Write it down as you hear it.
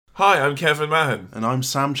Hi, I'm Kevin Mahan. And I'm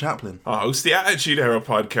Sam Chaplin. I host the Attitude Era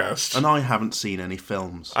podcast. And I haven't seen any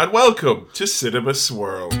films. And welcome to Cinema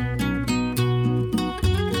Swirl.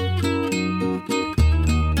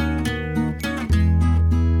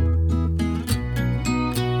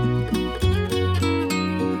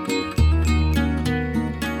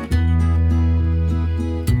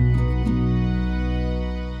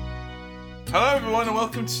 Hello everyone and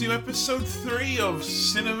welcome to episode 3 of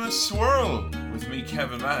Cinema Swirl. With me,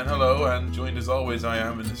 Kevin Mahan. Hello, and joined as always I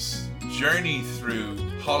am in this journey through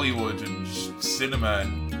Hollywood and cinema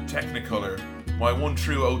and Technicolor. My one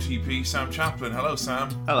true OTP, Sam Chaplin. Hello, Sam.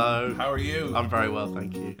 Hello. How are you? I'm very well,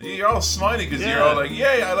 thank you. You're all smiling because you're all like,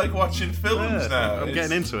 yay, I like watching films now. I'm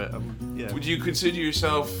getting into it. Would you consider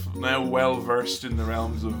yourself now well versed in the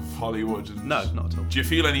realms of Hollywood? No, not at all. Do you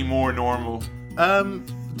feel any more normal?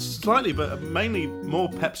 Slightly, but mainly more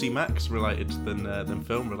Pepsi Max related than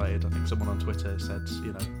film related. I think someone on Twitter said,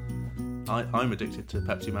 I'm addicted to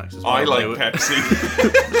Pepsi Max as well. I like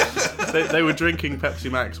Pepsi. they were drinking Pepsi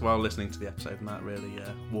Max while listening to the episode, and that really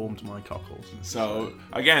warmed my cockles. So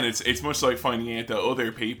again, it's much like finding out that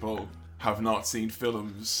other people have not seen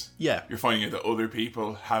films. Yeah. You're finding out that other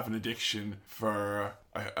people have an addiction for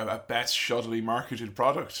a best shoddily marketed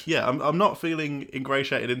product. Yeah, I'm not feeling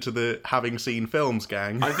ingratiated into the having seen films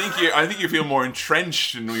gang. I think you feel more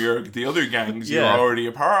entrenched in the other gangs you're already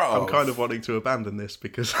a part of. I'm kind of wanting to abandon this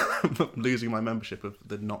because I'm losing my membership of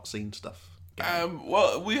the not seen stuff.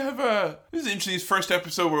 Well, we have this is interesting. This first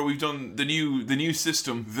episode where we've done the new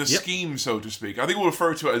system, the scheme, so to speak. I think we'll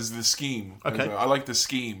refer to it as the scheme. Okay. I like the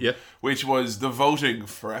scheme. Yeah. Which was the voting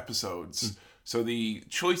for episodes. So the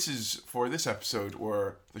choices for this episode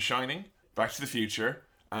were The Shining, Back to the Future,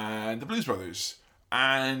 and The Blues Brothers.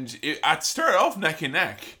 And it started off neck and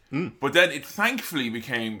neck, but then it thankfully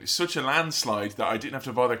became such a landslide that I didn't have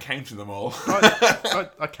to bother counting them all.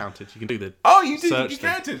 I counted. You can do the you did. You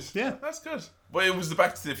counted. Yeah, that's good. But it was the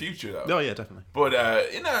Back to the Future, though. Oh yeah, definitely. But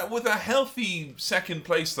with a healthy second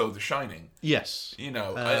place, though, The Shining. Yes.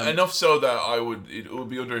 Enough so that it would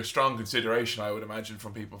be under a strong consideration, I would imagine,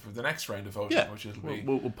 from people for the next round of voting, which it'll be.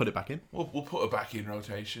 We'll put it back in. We'll put it back in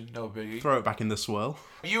rotation. No biggie. Throw it back in the swirl.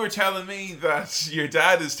 You were telling me that your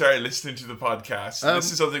dad has started listening to the podcast.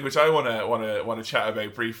 This is something which I want to chat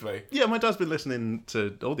about briefly. Yeah, my dad's been listening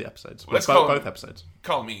to all the episodes. Well, both episodes.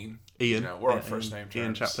 Call me Ian. We're on first name terms.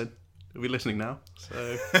 Ian Chaplin. Are we listening now?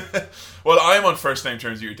 So. Well, I'm on first name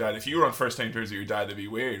terms with your dad. If you were on first name terms with your dad, it'd be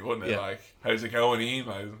weird, wouldn't it? Yeah. Like, how's it going, Ian?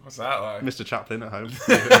 Like, what's that like? Mr. Chaplin at home.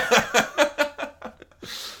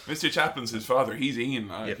 Mr. Chaplin's his father. He's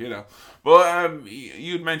Ian, But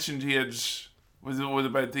you'd mentioned he had. Was it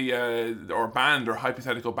about the or band or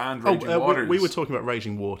hypothetical band Raging Waters? We were talking about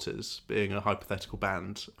Raging Waters being a hypothetical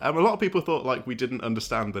band. A lot of people thought we didn't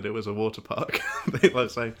understand that it was a water park. They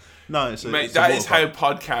say, no, it's a Mate, it's that a is water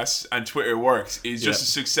how podcasts and Twitter works. Is just a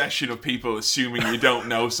succession of people assuming you don't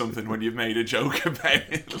know something when you've made a joke about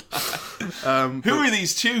it. Who are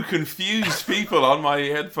these two confused people on my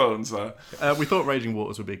headphones? We thought Raging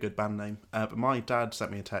Waters would be a good band name, but my dad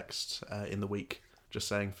sent me a text in the week just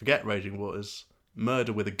saying, forget Raging Waters.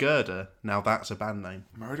 Murder with a Girder, now that's a band name.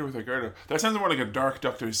 Murder with a Girder. That sounds more like a dark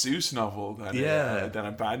Dr. Seuss novel than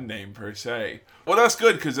a band name per se. Well, that's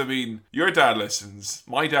good because, your dad listens.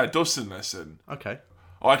 My dad doesn't listen. Okay.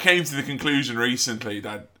 I came to the conclusion recently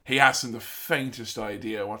that he hasn't the faintest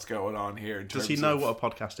idea what's going on here. Does he know what a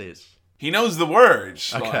podcast is? He knows the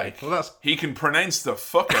words. Okay. He can pronounce the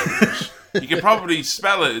fuck out of it. He can probably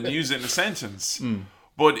spell it and use it in a sentence.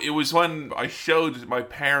 But it was when I showed my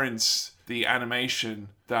parents the animation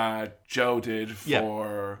that Joe did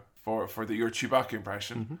for your Chewbacca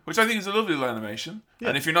impression, which I think is a lovely little animation. Yeah.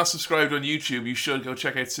 And if you're not subscribed on YouTube, you should go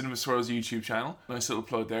check out Cinema Swirl's YouTube channel. Nice little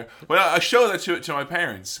plug there. But I showed that to my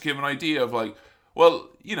parents, to give an idea of now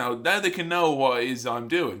they can know what it is I'm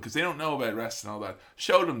doing, because they don't know about rest and all that.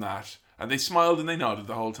 Showed them that, and they smiled and they nodded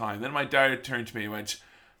the whole time. Then my dad turned to me and went,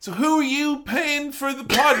 "So who are you paying for the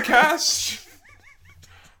podcast?"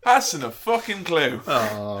 Hasn't a fucking clue.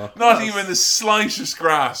 Not even the slightest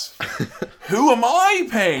grasp. Who am I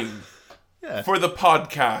paying for the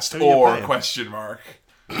podcast? Question mark.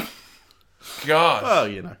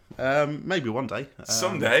 God. Well, maybe one day.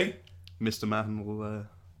 Someday. Mr. Mann will...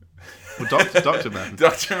 Dr. Mann.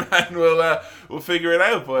 Dr. Mann will figure it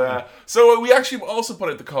out. But so we actually also put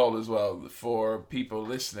out the call as well for people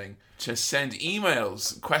listening to send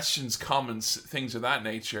emails, questions, comments, things of that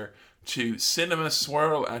nature to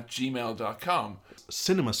cinemaswirl@gmail.com.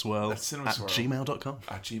 Cinemaswirl@gmail.com.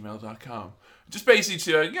 At gmail.com. just basically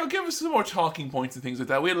to give us some more talking points and things like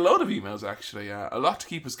that. We had a load of emails actually, a lot to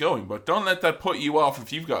keep us going. But don't let that put you off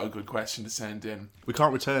if you've got a good question to send in. We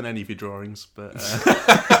can't return any of your drawings, but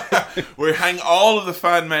we hang all of the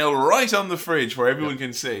fan mail right on the fridge where everyone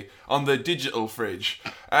can see, on the digital fridge.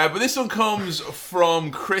 But this one comes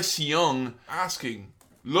from Chris Young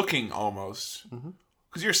looking almost,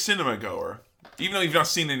 because you're a cinema goer. Even though you've not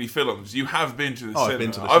seen any films, you have been to the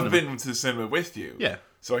cinema. I've been to the cinema with you. Yeah.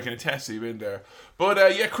 So I can attest that you've been there. But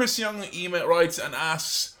Chris Young writes and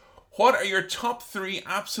asks, what are your top 3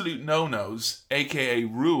 absolute no-nos, aka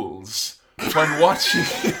rules, when watching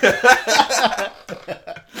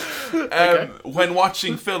when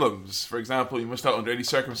watching films? For example, you must not under any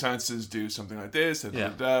circumstances do something like this.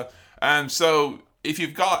 And so if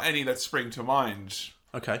you've got any that spring to mind,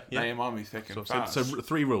 lay them on me thick and fast. So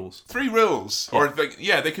 3 rules. 3 rules. Yeah. Or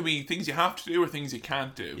they could be things you have to do or things you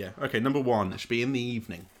can't do. Yeah. Okay, number 1, it should be in the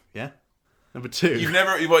evening. Yeah? Number 2. You've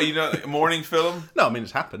never, a morning film? No, I mean,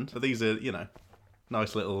 it's happened. But these are,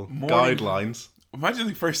 nice little guidelines. Imagine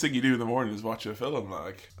the first thing you do in the morning is watch a film,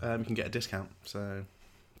 like. You can get a discount, so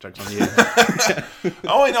joke's on you.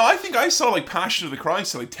 Oh, I know. I think I saw, Passion of the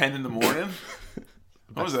Christ at 10 in the morning.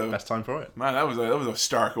 Best time for it. Man, that was a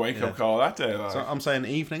stark wake-up call that day. Like. So I'm saying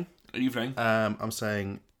evening. Evening. I'm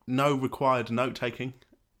saying no required note-taking.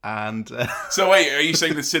 And so wait, are you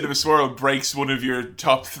saying that Cinema Swirl breaks one of your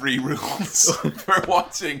top 3 rules for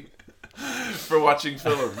watching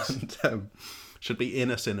films? And, should be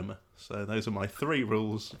in a cinema. So those are my 3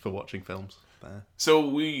 rules for watching films. There. So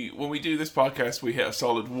when we do this podcast, we hit a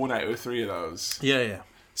solid 1 out of 3 of those. Yeah.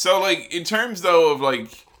 So in terms though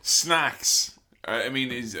of snacks, are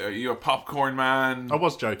you a popcorn man? I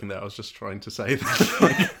was joking there. I was just trying to say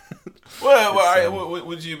that.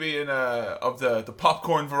 Would you be in of the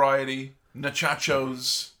popcorn variety,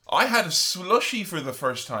 nachachos? I had a slushie for the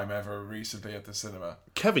first time ever recently at the cinema.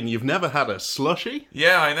 Kevin, you've never had a slushie?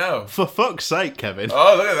 Yeah, I know. For fuck's sake, Kevin.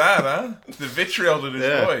 Oh, look at that, huh? The vitriol in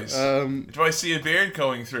his voice. Do I see a beard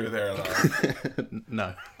going through there?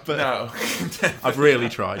 No. But no. I've really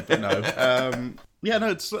tried, but no.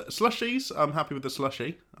 It's slushies. I'm happy with the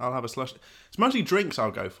slushie. I'll have a slushie. It's mostly drinks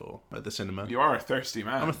I'll go for at the cinema. You are a thirsty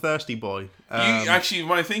man. I'm a thirsty boy. Actually,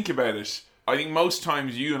 when I think about it, I think most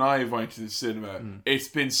times you and I have went to the cinema, it's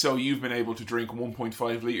been so you've been able to drink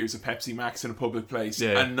 1.5 litres of Pepsi Max in a public place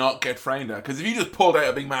and not get framed at. Because if you just pulled out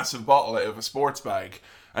a big massive bottle out of a sports bag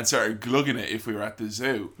and started glugging it if we were at the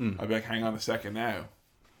zoo, I'd be like, hang on a second now.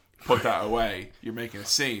 Put that away. You're making a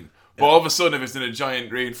scene. But all of a sudden, if it's in a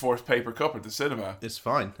giant reinforced paper cup at the cinema, it's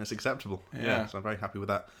fine. It's acceptable. Yeah, so I'm very happy with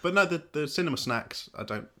that. But no, the cinema snacks I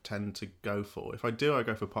don't tend to go for. If I do, I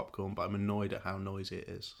go for popcorn. But I'm annoyed at how noisy it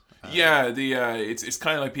is. It's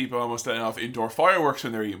kind of like people almost letting off indoor fireworks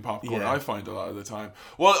when they're eating popcorn. I find a lot of the time.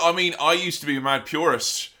 Well, I used to be a mad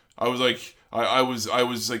purist. I was like. I was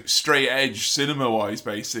straight edge cinema wise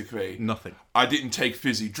basically. Nothing. I didn't take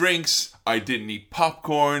fizzy drinks. I didn't eat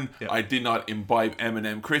popcorn. Yep. I did not imbibe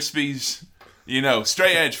M&M Crispies.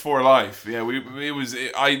 Straight edge for life. Yeah,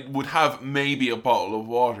 I would have maybe a bottle of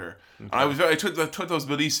water. Okay. And I took those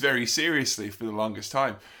beliefs very seriously for the longest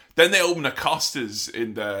time. Then they opened Acosta's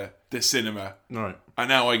in the cinema. Right. And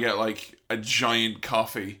now I get a giant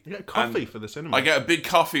coffee. You get coffee for the cinema. I get a big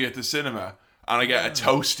coffee at the cinema. And I get a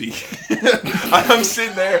toasty. And I'm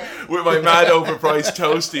sitting there with my mad overpriced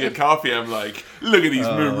toasty and coffee. I'm like, look at these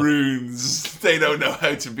maroons. They don't know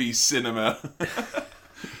how to be cinema.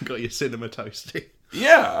 Got your cinema toasty.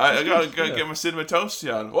 Yeah, I gotta get my cinema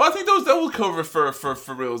toasty on. Well, I think that will cover for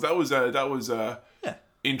rules. That was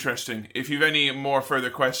interesting. If you've any more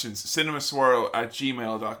further questions,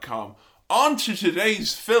 cinemaswirl@gmail.com. On to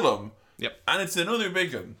today's film. Yep. And it's another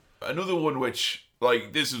big one. Another one which...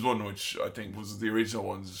 this is one which I think was the original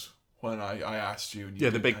ones when I asked you. And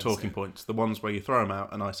you the big talking points. The ones where you throw them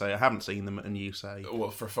out and I say, I haven't seen them, and you say...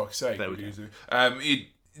 Well, for fuck's sake. There we go.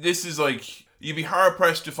 This is you'd be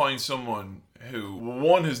hard-pressed to find someone who,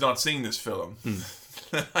 one, has not seen this film.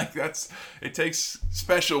 It takes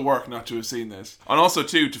special work not to have seen this. And also,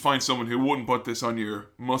 two, to find someone who wouldn't put this on your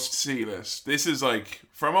must-see list. This is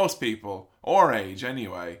for most people, our age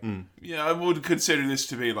anyway, I would consider this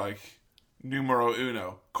to be numero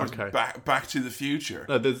uno. Okay. Back to the Future.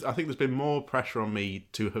 No, I think there's been more pressure on me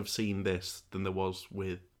to have seen this than there was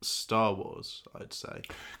with Star Wars, I'd say.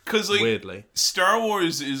 Because weirdly, Star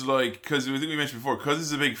Wars is because I think we mentioned before, because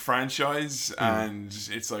it's a big franchise and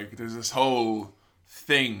it's there's this whole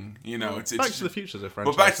thing, it's Back to the Future's a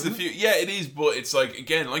franchise. But Back to the Future, yeah, it is. But it's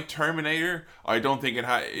again, Terminator. I don't think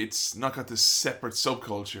it's not got this separate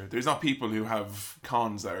subculture. There's not people who have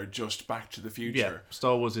cons that are just Back to the Future. Yeah,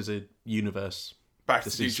 Star Wars is a universe Back to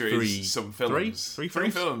This the is Future three- is some films. three Three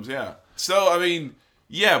films? films, yeah. So, I mean,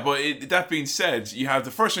 yeah, but that being said, you have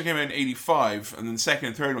the first one came out in 85, and then the second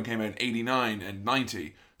and third one came out in 89 and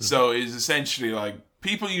 90. So it's essentially like,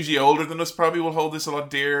 people usually older than us probably will hold this a lot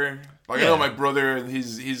dearer. Like, I know Yeah. my brother and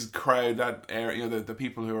his crowd, that area, you know, the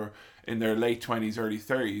people who are in their late 20s, early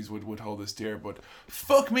 30s would hold this dear. But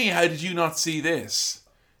fuck me, how did you not see this?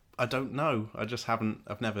 I don't know.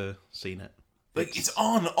 I've never seen it. Like, it's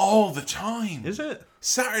on all the time. Is it?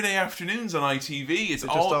 Saturday afternoons on ITV. It's Is it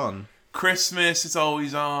all just on? Christmas. It's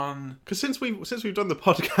always on. Because since we've done the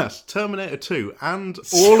podcast, Terminator 2 and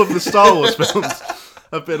all of the Star Wars films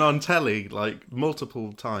have been on telly like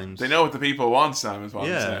multiple times. They know what the people want, Sam, is what I'm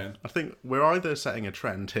Yeah, saying. I think we're either setting a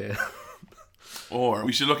trend here. Or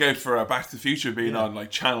we should look out for Back to the Future being on like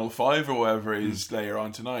Channel 5 or whatever it is later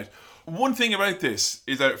on tonight. One thing about this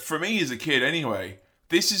is that for me as a kid anyway,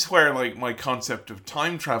 this is where like my concept of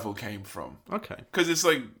time travel came from. Okay, Because it's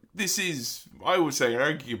like, this is, I would say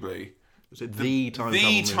arguably, is it the time travel the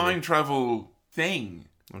movie? time travel thing.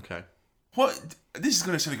 Okay, What? This is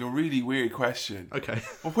going to sound like a really weird question. okay.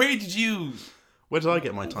 But where did you... Where did I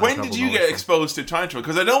get my time When travel did you knowledge get from? exposed to time travel?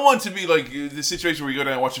 Because I don't want to be like the situation where you go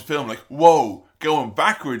down and watch a film like, whoa, going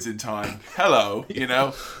backwards in time. Hello, you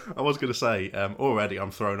know? I was going to say, already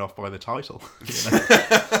I'm thrown off by the title. You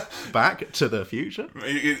know? Back to the Future?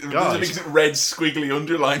 There's a big red squiggly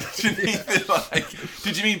underline underneath it. Like,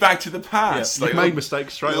 did you mean Back to the Past? You've like, made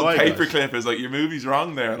mistakes straight little away. guys. paperclip is like, your movie's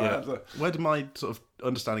wrong there. Yeah. Like, Where did my sort of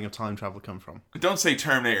understanding of time travel come from? don't say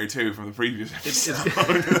Terminator 2 from the previous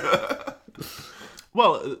episode.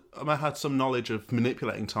 Well, I had some knowledge of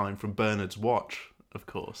manipulating time from Bernard's watch, of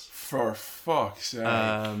course. For fuck's sake.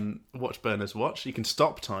 Watch Bernard's watch. You can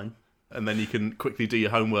stop time, and then you can quickly do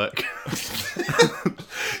your homework.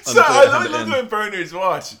 So I love about Bernard's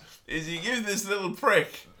watch is you give this little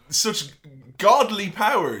prick such godly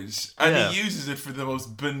powers, and Yeah. he uses it for the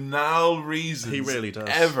most banal reasons. He really does.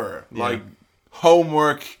 Ever Yeah. like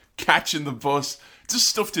homework, catching the bus, just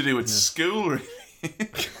stuff to do with school. Really.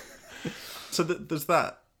 So there's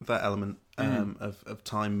that element of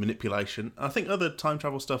time manipulation. I think other time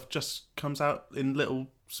travel stuff just comes out in little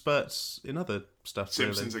spurts in other stuff.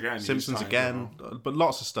 Simpsons really. again use Simpsons time again. But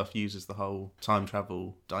lots of stuff uses the whole time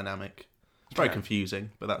travel dynamic. It's very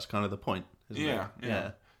confusing, but that's kind of the point, isn't Yeah, it?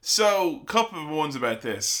 yeah. So, couple of ones about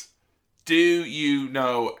this. Do you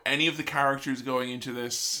know any of the characters going into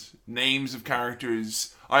this? Names of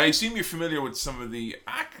characters? I assume you're familiar with some of the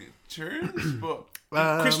actors, but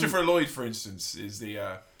Christopher Lloyd, for instance, is the.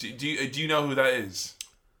 Do you know who that is?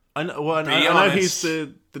 I know. Well, Be I know honest. he's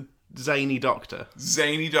the zany doctor.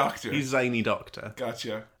 Zany Doctor. He's zany doctor.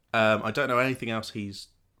 Gotcha. I don't know anything else he's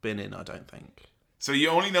been in. I don't think So you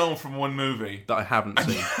only know him from one movie. that I haven't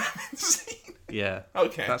seen. Yeah.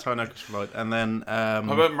 Okay. That's how I know Christopher Lloyd. And then How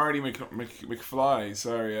about Marty McFly?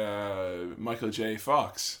 Sorry, Michael J.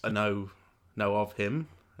 Fox. I know of him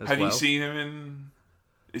as Have well. you seen him in?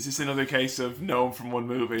 Is this another case of know him from one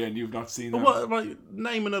movie and you've not seen them? What? Like,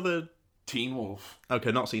 name another. Teen Wolf,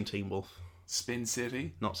 Okay, not seen Teen Wolf. Spin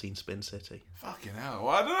City. Not seen Spin City. Fucking hell!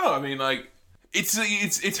 Well, I don't know. I mean, like,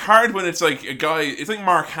 it's hard when it's like a guy. It's like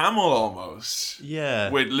Mark Hamill almost. Yeah.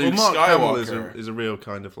 With Luke Mark Hamill Skywalker. is a real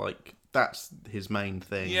kind of like that's his main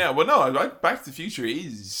thing. Yeah, well, no, Back to the Future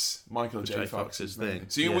is Michael J. Fox's thing.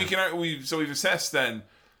 So yeah. we've assessed then.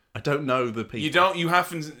 I don't know the people. You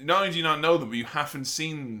haven't. Not only do you not know them, but you haven't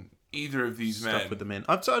seen either of these stuff men. with them in.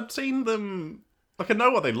 I've seen them. Like I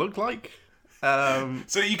know what they look like.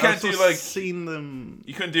 So you can't I've do sort of like seen them.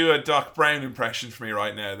 you couldn't do a Doc Brown impression for me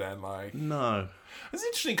right now. Then like No. it's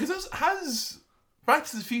interesting because has Back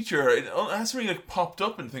to the Future it hasn't really like popped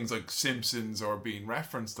up in things like Simpsons or being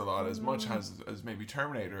referenced a lot as much as maybe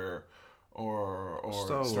Terminator or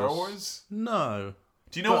Star Wars. No.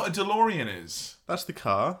 Do you know what a DeLorean is? That's the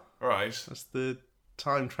car. All right. That's the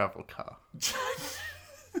time travel car.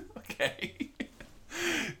 Okay.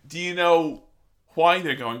 Do you know why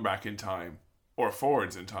they're going back in time or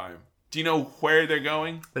forwards in time? Do you know where they're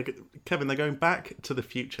going? Kevin, they're going back to the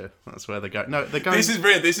future. That's where they're going. No, they're going. This is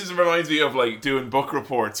brilliant. Reminds me of like doing book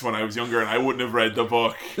reports when I was younger and I wouldn't have read the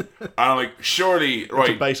book. And I'm like, surely, to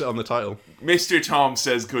right, base it on the title. Mr. Tom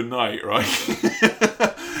says goodnight, right?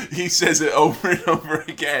 He says it over and over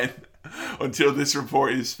again until this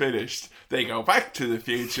report is finished. They go back to the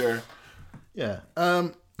future. Yeah.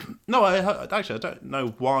 No, I don't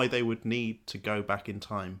know why they would need to go back in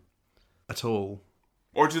time at all.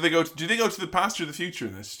 Or do they go to the past or the future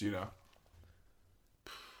in this, do you know?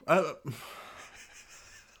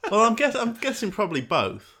 Well, I'm guessing probably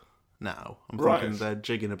both. Now I'm thinking Right. they're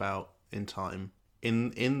jigging about in time in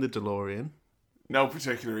the DeLorean. No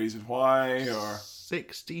particular reason why, or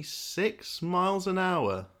 66 miles an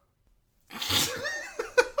hour.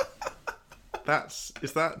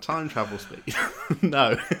 Is that time travel speed?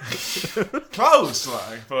 No. close,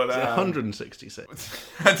 like, but 166.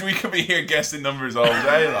 and we could be here guessing numbers all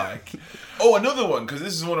day, like. Oh, another one, because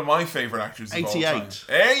this is one of my favourite actors of all time. 88.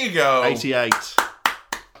 There you go. 88.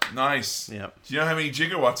 Nice. Yep. Do you know how many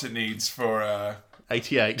gigawatts it needs for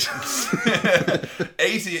 88.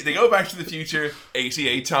 80? They go back to the future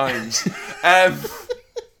 88 times.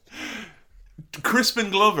 Crispin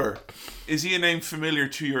Glover, is he a name familiar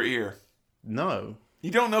to your ear? No. You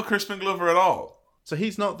don't know Crispin Glover at all? So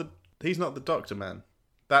he's not the Doctor Man.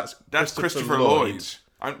 That's Christopher Lloyd.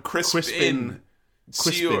 I'm Crispin.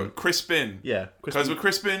 Crispin. Yeah. Because with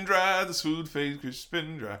Crispin Dry, the smooth face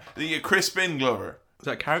Crispin Dry. The Crispin Glover. Is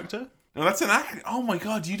that a character? No, that's an actor. Oh my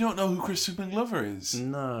god, you don't know who Crispin Glover is?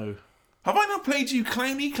 No. Have I not played you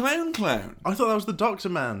Clowny Clown? I thought that was the Doctor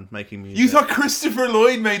Man making music. You thought Christopher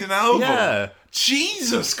Lloyd made an album? Yeah.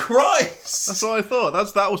 Jesus Christ! That's what I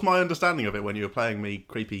thought. That was my understanding of it when you were playing me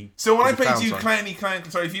creepy. So when I played you song. Clowny Clown,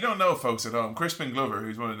 sorry, if you don't know, folks at home, Crispin Glover,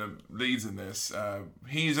 who's one of the leads in this,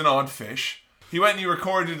 he's an odd fish. He went and he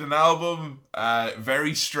recorded an album,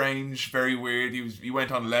 very strange, very weird. He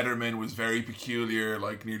went on Letterman, was very peculiar,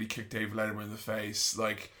 like nearly kicked Dave Letterman in the face.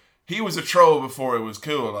 Like, he was a troll before it was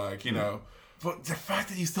cool, like, you know. But the fact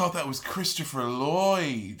that you thought that was Christopher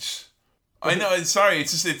Lloyd, I know. Sorry,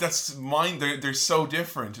 it's just that's mine. They're so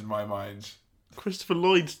different in my mind. Christopher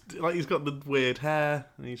Lloyd, like, he's got the weird hair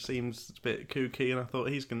and he seems a bit kooky, and I thought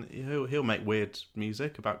he'll make weird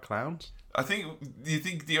music about clowns. You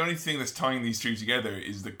think the only thing that's tying these two together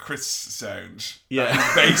is the Chris sound? Yeah.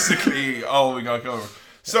 That is basically all we got going.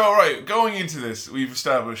 So, right, going into this, we've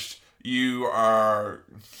established you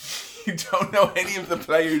don't know any of the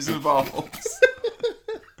players involved.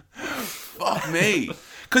 Fuck me.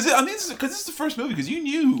 Because this is the first movie, because you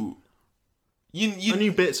knew. I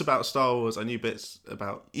knew bits about Star Wars, I knew bits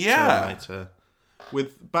about Terminator.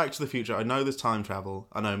 With Back to the Future, I know there's time travel.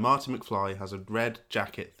 I know Marty McFly has a red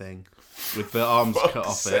jacket thing with the arms cut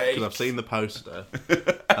off it, because I've seen the poster.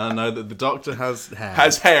 And I know that the Doctor has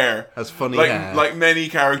hair. Has funny hair. Like many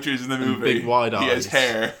characters in the movie. Big wide eyes. He has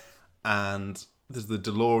hair. And there's the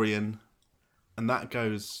DeLorean. And that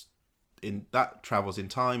travels in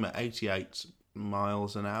time at 88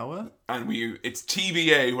 miles an hour. And it's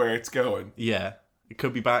TBA where it's going. Yeah. It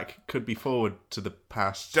could be back, could be forward to the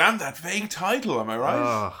past. Damn, that vague title, am I right?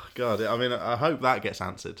 Oh, God. I mean, I hope that gets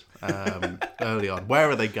answered early on. Where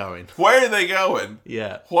are they going? Where are they going?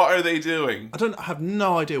 Yeah. What are they doing? I have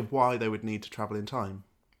no idea why they would need to travel in time.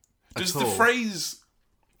 Does the phrase...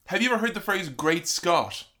 Have you ever heard the phrase Great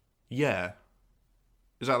Scott? Yeah.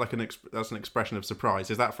 Is that like that's an expression of surprise?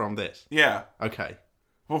 Is that from this? Yeah. Okay.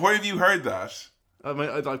 Well, where have you heard that? I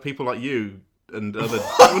mean, like people like you and other...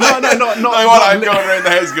 not I'm going around the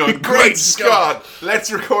house going, Great Scott! Let's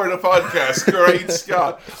record a podcast, Great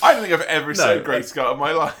Scott. I don't think I've ever said Great Scott in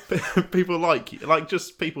my life. People like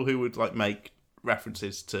just people who would like make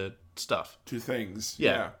references to stuff. To things.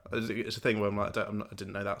 Yeah. It's a thing where I'm like, I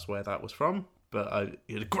didn't know that's where that was from, but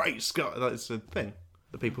Great Scott, it's a thing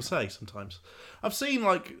that people say sometimes. I've seen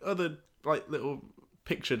like other like little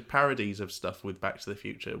pictured parodies of stuff with Back to the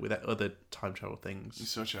Future with other time travel things,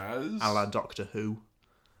 such as a la Doctor Who.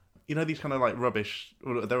 You know, these kind of like rubbish,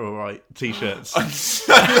 they're alright t-shirts.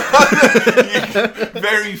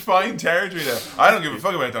 Very fine territory there. I don't give a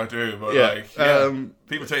fuck about Doctor Who, but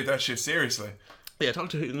people take that shit seriously. Yeah,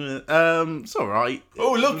 Doctor Who. It's alright.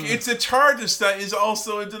 Oh, look, it's a TARDIS that is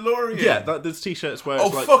also a DeLorean. Yeah, there's t-shirts where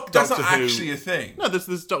it's like fuck, that's Doctor not Who. Actually a thing. No,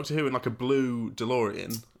 there's Doctor Who in like a blue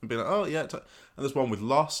DeLorean. And be like, oh yeah. And there's one with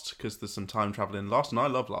Lost, because there's some time travel in Lost, and I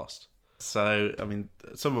love Lost. So, I mean,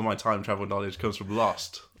 some of my time travel knowledge comes from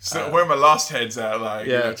Lost. So where my Lost heads out,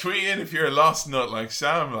 like, tweet in if you're a Lost nut like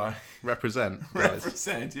Sam, like. Represent.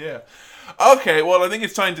 Represent, yeah. Okay, well, I think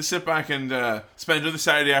it's time to sit back and spend another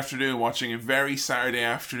Saturday afternoon watching a very Saturday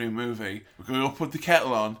afternoon movie. We're going to put the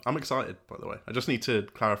kettle on. I'm excited, by the way. I just need to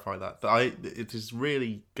clarify that it is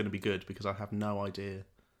really going to be good, because I have no idea.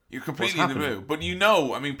 You're completely in the mood. But you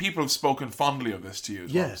know, I mean, people have spoken fondly of this to you,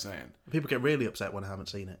 is what I'm saying. People get really upset when I haven't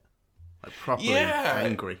seen it. Like, properly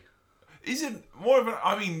angry. Is it more of a...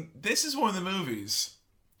 I mean, this is one of the movies...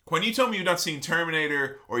 When you told me you've not seen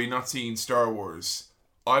Terminator or you've not seen Star Wars,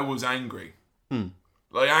 I was angry.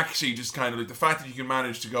 Like, actually, just kind of like the fact that you can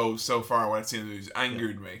manage to go so far without seeing the movies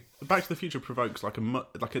angered me. Back to the Future provokes like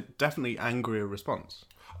a definitely angrier response.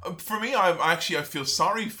 For me, I feel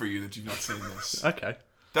sorry for you that you've not seen this. Okay.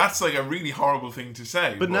 That's like a really horrible thing to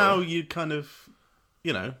say. But now you kind of...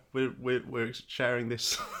 you know, we're sharing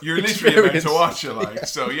this. You're literally about to watch it, like.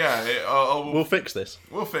 So yeah, we'll fix this.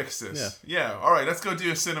 We'll fix this. Yeah. All right, let's go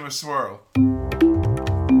do a cinema swirl.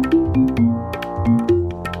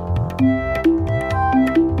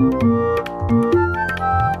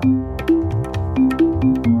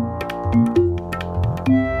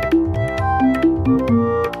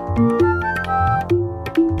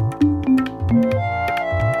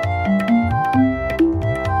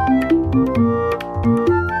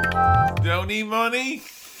 Money,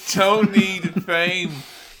 don't need fame,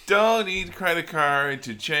 don't need a credit card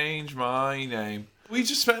to change my name. We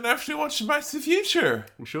just spent an afternoon watching Back to the Future.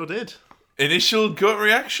 We sure did. Initial gut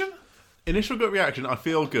reaction? I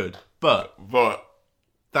feel good, but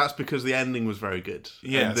that's because the ending was very good.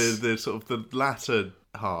 Yes. And the sort of the latter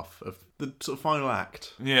half of the sort of final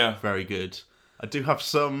act, very good. I do have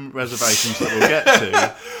some reservations that we'll get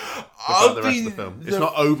to about the rest of the film. It's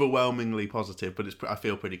not overwhelmingly positive, but I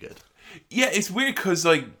feel pretty good. Yeah, it's weird because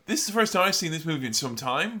like this is the first time I've seen this movie in some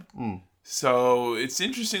time. So it's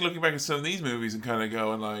interesting looking back at some of these movies and kind of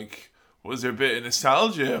going like, was there a bit of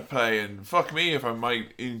nostalgia at play? And fuck me if I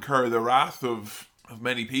might incur the wrath of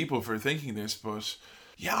many people for thinking this, but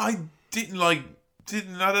yeah, I don't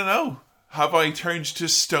know. Have I turned to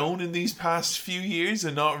stone in these past few years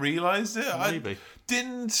and not realised it? Maybe. I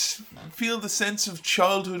didn't feel the sense of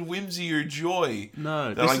childhood whimsy or joy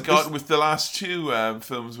that I got with the last two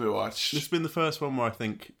films we watched. This has been the first one where I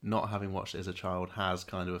think not having watched it as a child has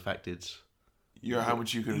kind of affected how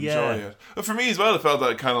much you could enjoy it. But for me as well, it felt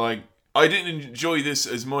like kind of like I didn't enjoy this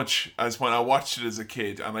as much as when I watched it as a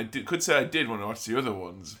kid, and I could say I did when I watched the other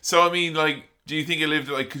ones. So I mean, like, do you think it lived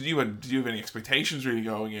like? Because do you have any expectations really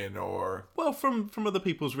going in, or? Well, from other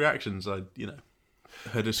people's reactions, I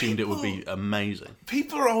had assumed it would be amazing.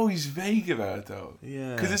 People are always vague about it, though.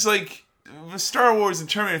 Yeah. Because it's like with Star Wars and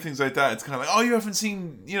Terminator, things like that. It's kind of like, oh, you haven't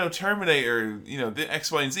seen Terminator. The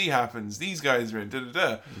X, Y, and Z happens. These guys are in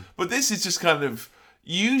da. But this is just kind of.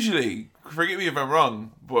 Usually, forget me if I'm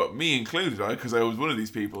wrong, but me included, because I was one of these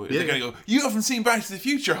people. They're going to go, you haven't seen Back to the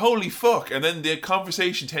Future, holy fuck. And then the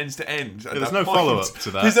conversation tends to end. There's no follow-up to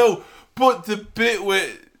that. But the bit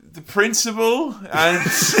with the principal and...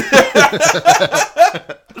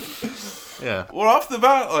 Yeah. Well, off the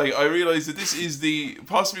bat, like, I realised that this is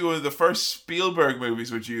possibly one of the first Spielberg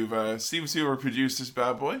movies which Steven Spielberg produced this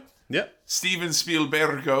bad boy. Yeah. Steven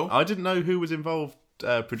Spielbergo. I didn't know who was involved.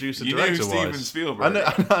 Producer, you director knew Steven Spielberg.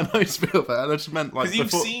 I know Spielberg. I just meant like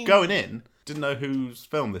before going in, didn't know whose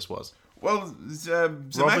film this was. Well,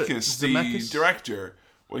 Zemeckis, the director.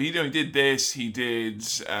 Well, he did this. He did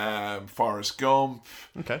Forrest Gump.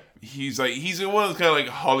 Okay. He's one of those kind of like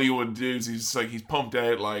Hollywood dudes. He's pumped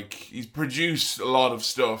out. Like he's produced a lot of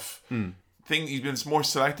stuff. He's been more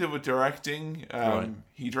selective with directing. Right.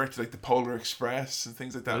 He directed like the Polar Express and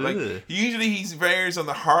things like that. Like usually he veers on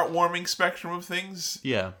the heartwarming spectrum of things.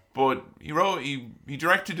 Yeah. But he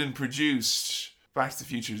directed and produced Back to the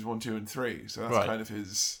Futures 1, 2, and 3. So that's kind of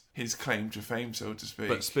his claim to fame, so to speak.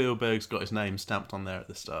 But Spielberg's got his name stamped on there at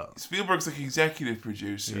the start. Spielberg's like executive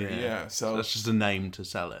producer. Yeah. So that's just a name to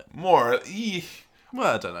sell it. More.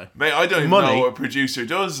 Well, I don't know. Mate, I don't even know what a producer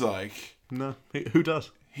does. Like. No, who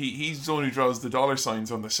does? He's the one who draws the dollar signs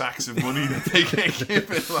on the sacks of money that they get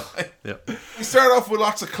given. Like. Yep. We start off with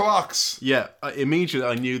lots of clocks. Yeah, immediately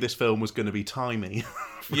I knew this film was going to be timey.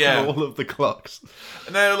 All of the clocks.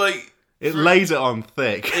 Now, like... It lays it on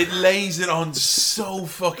thick. It lays it on so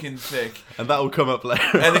fucking thick. And that will come up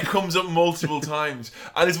later. And it comes up multiple times.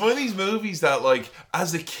 And it's one of these movies that, like,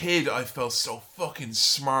 as a kid, I felt so fucking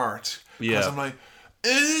smart. Because I'm like,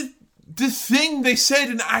 the thing they said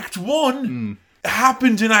in Act 1...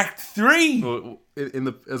 happened in Act 3. Well,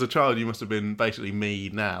 as a child, you must have been basically me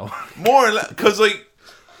now. More or less, because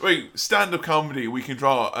stand-up comedy, we can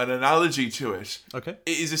draw an analogy to it. Okay.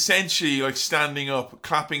 It is essentially like standing up,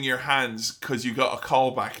 clapping your hands because you got a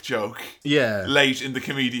callback joke. Yeah. Late in the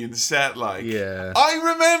comedian's set, like. Yeah. I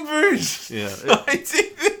remembered. Yeah. I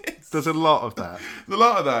did this. There's a lot of that. There's a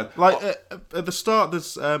lot of that. Like at the start,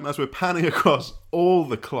 there's as we're panning across all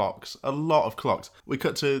the clocks, a lot of clocks. We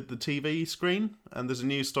cut to the TV screen, and there's a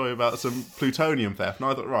news story about some plutonium theft. And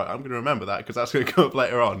I thought, right, I'm going to remember that because that's going to come up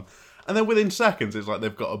later on. And then within seconds, it's like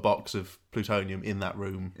they've got a box of plutonium in that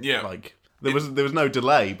room. Yeah. Like there was no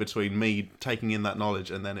delay between me taking in that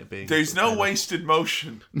knowledge and then it being. There's no wasted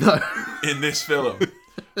motion. No. In this film.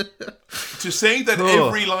 To say that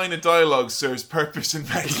every line of dialogue serves purpose in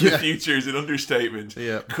Back to the Future is an understatement.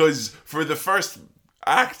 Yeah. Because for the first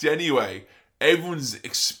act, anyway, everyone's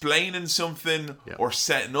explaining something or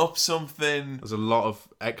setting up something. There's a lot of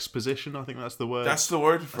exposition, I think that's the word. That's the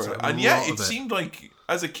word for it. And yeah, it seemed like,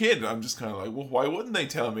 as a kid, I'm just kind of like, well, why wouldn't they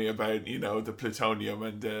tell me about, the plutonium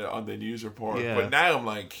and on the news report? Yeah. But now I'm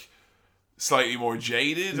like, slightly more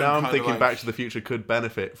jaded. Now I'm thinking Back to the Future could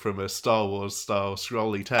benefit from a Star Wars style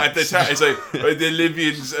scrolly text. At the time, it's like the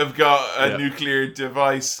Libyans have got a nuclear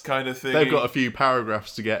device kind of thing. They've got a few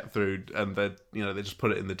paragraphs to get through, and they just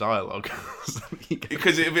put it in the dialogue.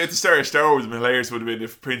 Because at the start of Star Wars, the hilarious would have been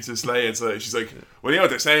if Princess Leia, she's like, well, you know what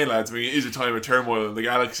they're saying, lads? I mean, it is a time of turmoil in the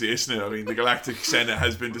galaxy, isn't it? I mean, the Galactic Senate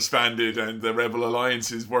has been disbanded, and the Rebel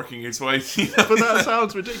Alliance is working its way. But that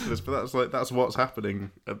sounds ridiculous. But that's what's happening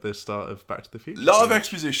at the start of Back to the Future. A lot of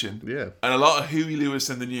exposition. Yeah. And a lot of Huey Lewis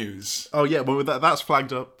and the News. Oh, yeah. Well, that's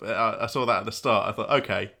flagged up. I saw that at the start. I thought,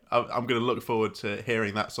 okay, I'm going to look forward to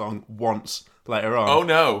hearing that song once later on. Oh,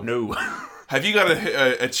 no. No. Have you got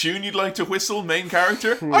a tune you'd like to whistle, main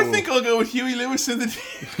character? Ooh. I think I'll go with Huey Lewis and the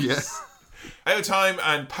News. Yes. Out of Time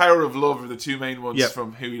and Power of Love are the two main ones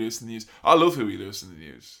from Huey Lewis and the News. I love Huey Lewis and the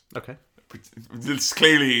News. Okay. It's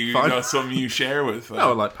clearly not something you share with.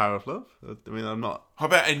 No, I like Power of Love. I mean, I'm not... How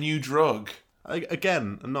about A New Drug?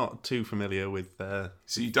 Again, I'm not too familiar with...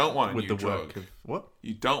 So you don't want a new drug? Work of, what?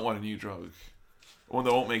 You don't want a new drug. One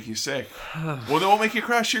that won't make you sick. One that won't make you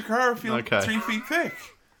crash your car or feel 3 feet thick.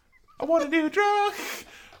 I want a new drug.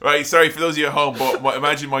 Right, sorry for those of you at home, but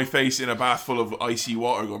imagine my face in a bath full of icy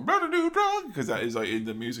water going, "Brought a new drug," because that is like in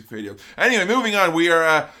the music video. Anyway, moving on. We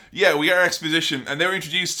are exposition, and they're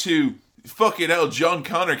introduced to fucking hell. John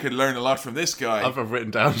Connor could learn a lot from this guy. I've written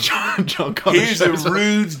down John Connor. He's a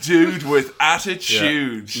rude dude with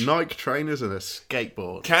attitude. Yeah. Nike trainers and a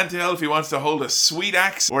skateboard. Can't tell if he wants to hold a sweet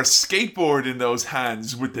axe or a skateboard in those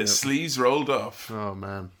hands with the sleeves rolled up. Oh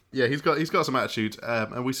man, yeah, he's got some attitude,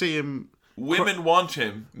 and we see him. Women want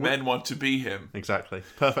him, men want to be him. Exactly.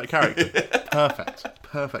 Perfect character.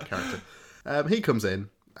 Perfect character. He comes in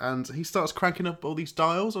and he starts cranking up all these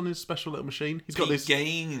dials on his special little machine.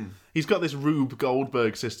 He's got this Rube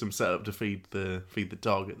Goldberg system set up to feed the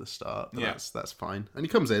dog at the start. But that's fine. And he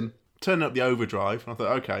comes in, turning up the overdrive, and I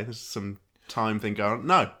thought, okay, there's some time thing going on.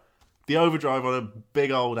 No. The overdrive on a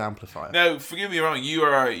big old amplifier. Now, forgive me wrong,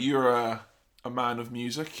 you're a man of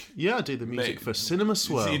music. Yeah, I do the music for Cinema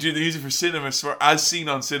Swirl. You do the music for Cinema Swirl, as seen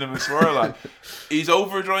on Cinema Swirl. Is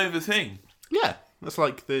overdrive a thing? Yeah, that's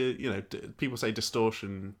like people say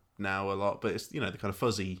distortion now a lot, but it's the kind of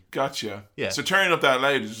fuzzy. Gotcha. Yeah. So turning up that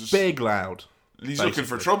loud is just big loud. He's basically looking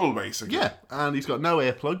for trouble, basically. Yeah, and he's got no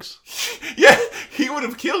earplugs. Yeah, he would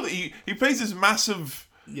have killed it. He plays this massive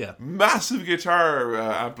guitar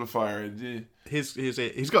amplifier. He's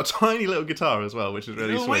got a tiny little guitar as well, which is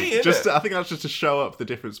really sweet. I think that's just to show up the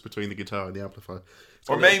difference between the guitar and the amplifier.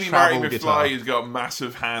 Or maybe Marty McFly has got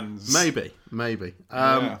massive hands. Maybe.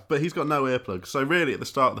 But he's got no earplugs. So really, at the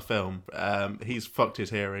start of the film, he's fucked his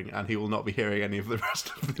hearing, and he will not be hearing any of the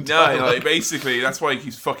rest of the dialogue. No, basically, that's why he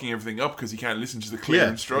keeps fucking everything up, because he can't listen to the clear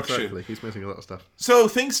instruction. Exactly. He's missing a lot of stuff. So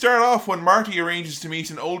things start off when Marty arranges to meet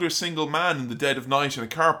an older single man in the dead of night in a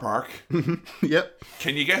car park. Yep.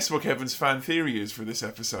 Can you guess what Kevin's fan theory is for this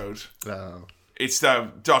episode? Oh. It's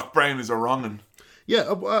that Doc Brown is a wrong'un. Yeah,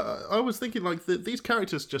 I was thinking these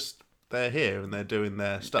characters they're here and they're doing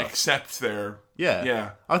their stuff. Except they're...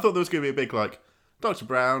 Yeah. I thought there was going to be a big Dr.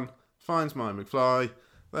 Brown finds Marty McFly,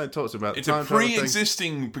 then talks about the time travel thing. It's a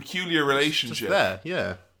pre-existing peculiar relationship. Just there,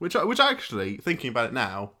 yeah. Which actually, thinking about it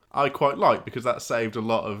now, I quite like, because that saved a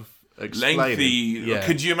lot of explaining. Lengthy. Yeah.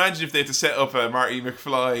 Could you imagine if they had to set up a Marty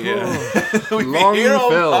McFly? Long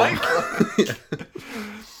film.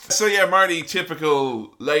 So yeah, Marty, typical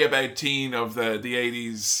layabout teen of the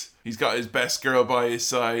 80s. He's got his best girl by his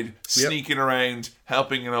side, sneaking around,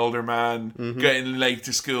 helping an older man, getting late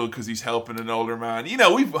to school because he's helping an older man.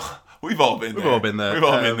 We've all been there. We've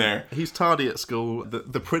all been there. He's tardy at school.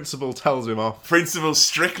 The principal tells him off. Principal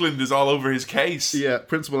Strickland is all over his case. Yeah,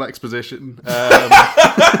 Principal Exposition.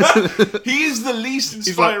 He is the least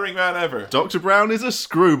inspiring man ever. Dr. Brown is a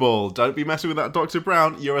screwball. Don't be messing with that Dr.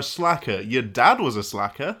 Brown. You're a slacker. Your dad was a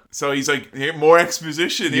slacker. So he's like, here, more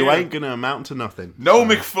exposition. You ain't going to amount to nothing. No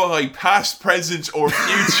McFly, past, present, or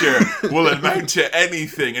future, will amount to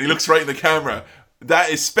anything. And he looks right in the camera.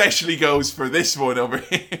 That especially goes for this one over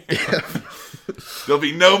here. Yeah. There'll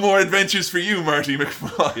be no more adventures for you, Marty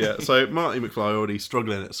McFly. Yeah, so Marty McFly already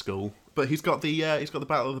struggling at school, but he's got the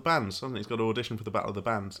Battle of the Bands, hasn't he? He's got to audition for the Battle of the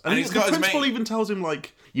Bands, and he's got the principal even tells him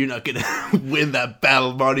 "You're not gonna win that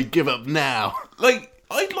battle, Marty. Give up now."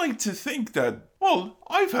 I'd like to think that. Well,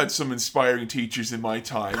 I've had some inspiring teachers in my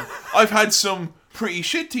time. I've had some pretty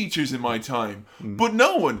shit teachers in my time, but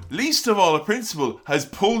no one, least of all a principal, has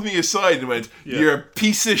pulled me aside and went, "You're a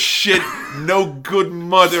piece of shit, no good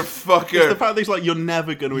motherfucker." It's the fact that he's like, "You're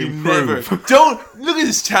never going to improve." Never. Don't look at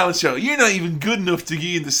this talent show. You're not even good enough to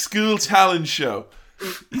be in the school talent show.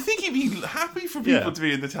 You think he'd be happy for people to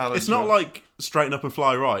be in the talent show? It's not like Straighten Up and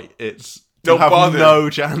Fly Right. It's don't have bother. No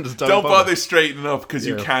chance. Don't bother straightening up because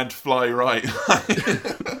you can't fly right.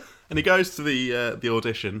 And he goes to the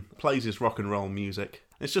audition, plays his rock and roll music.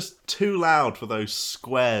 It's just too loud for those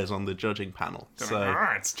squares on the judging panel. So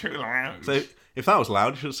it's too loud. So if that was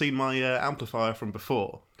loud, you should have seen my amplifier from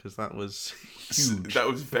before, because that was huge. That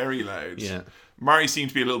was very loud. Yeah. Marty seemed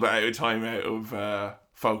to be a little bit out of time, out of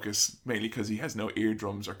focus, mainly because he has no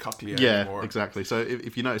eardrums or cochlea anymore. Yeah, exactly. So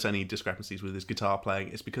if you notice any discrepancies with his guitar playing,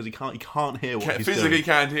 it's because he can't hear what he's physically doing.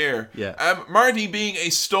 Can't hear. Yeah. Marty, being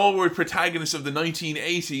a stalwart protagonist of the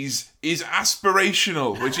 1980s, is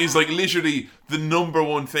aspirational, which is like literally the number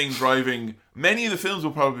one thing driving many of the films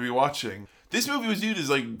we'll probably be watching. This movie was viewed as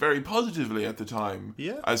like very positively at the time,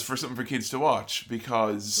 as for something for kids to watch,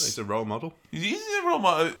 because he's a role model. He's a role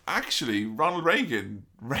model. Actually, Ronald Reagan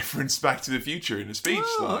referenced Back to the Future in a speech.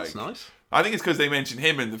 Oh, that's nice. I think it's because they mentioned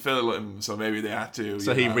him in the film, so maybe they had to.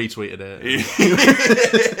 So he retweeted it.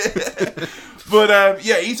 But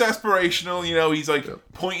he's aspirational. You know, he's like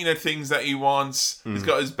pointing at things that he wants. He's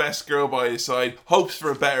got his best girl by his side. Hopes for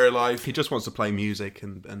a better life. He just wants to play music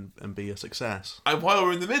and be a success. And while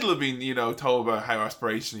we're in the middle of being, told about how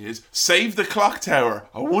aspirational he is, save the clock tower.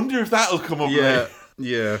 I wonder if that'll come up. Yeah.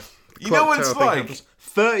 You know what it's like.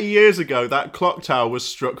 30 years ago, that clock tower was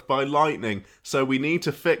struck by lightning, so we need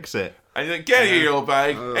to fix it. And you're like, get here, you old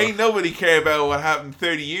bag. Ain't nobody care about what happened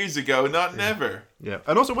 30 years ago, not never. Yeah,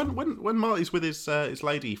 and also when Marty's with his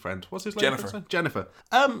lady friend, what's his lady Jennifer. friend? Jennifer.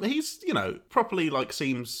 He's properly like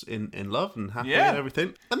seems in love and happy and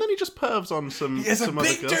everything, and then he just pervs on some. He has some a other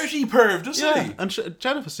big girls. dirty perv, doesn't he? And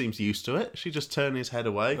Jennifer seems used to it. She just turned his head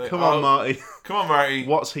away. Like, Come on, Marty. Come on, Marty.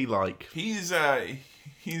 What's he like? He's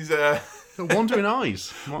Wandering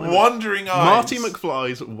eyes. Wandering eyes. Marty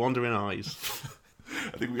McFly's Wandering Eyes.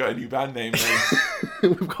 I think we got a new band name now.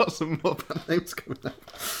 We've got some more band names coming up.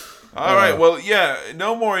 Alright, well,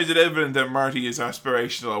 no more is it evident that Marty is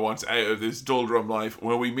aspirational and wants out of this doldrum life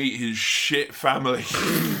when we meet his shit family.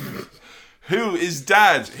 Who is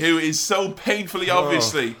Dad, who is so painfully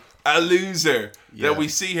obviously a loser that we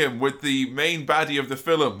see him with the main baddie of the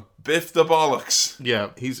film, Biff the Bollocks.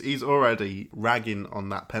 Yeah, he's already ragging on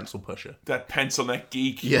that pencil pusher. That pencil neck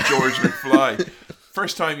geek, George McFly.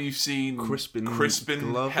 First time you've seen Crispin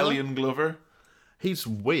Hellion Glover. He's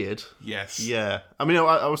weird. Yes. Yeah. I mean,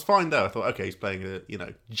 I was fine there. I thought, okay, he's playing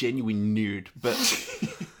a genuine nude, but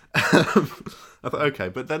I thought, okay,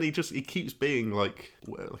 but then he keeps being like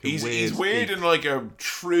he's weird in like a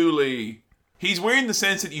truly. He's weird in the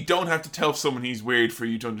sense that you don't have to tell someone he's weird for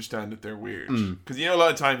you to understand that they're weird. Because a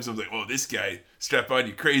lot of times I'm like, oh, this guy, strap on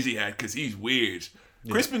your crazy hat because he's weird.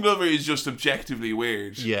 Yeah. Crispin Glover is just objectively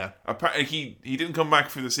weird. Yeah. He didn't come back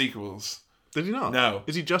for the sequels. Did he not? No.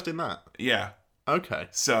 Is he just in that? Yeah. Okay.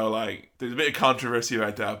 So, there's a bit of controversy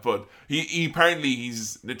about that, but he apparently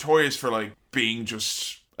he's notorious for, being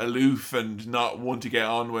just aloof and not one to get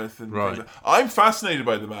on with. And right. I'm fascinated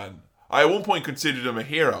by the man. I at one point considered him a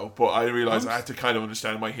hero, but I realised I had to kind of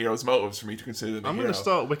understand my hero's motives for me to consider him a hero. I'm going to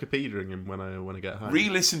start Wikipediaing him when I get home.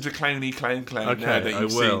 Re-listen to Clowny Clown now that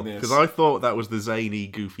you've seen this. Because I thought that was the zany,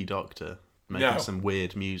 goofy doctor making some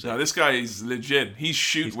weird music. No, this guy is legit.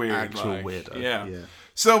 He's weird. Actual weirdo. Yeah.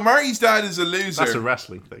 So Marty's dad is a loser. That's a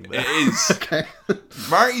wrestling thing. There. It is. Okay.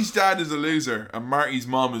 Marty's dad is a loser, and Marty's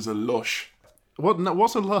mom is a lush.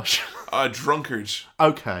 What's a lush? A drunkard.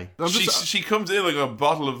 Okay. She comes in like a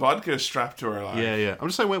bottle of vodka strapped to her. Yeah. I'm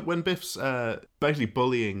just saying when Biff's basically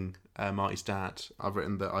bullying Marty's dad, I've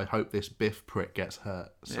written that I hope this Biff prick gets hurt.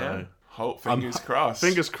 So fingers crossed.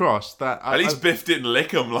 Fingers crossed that at least Biff didn't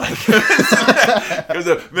lick him like. It was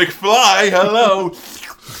a McFly. Hello.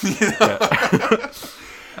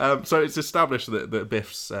 So it's established that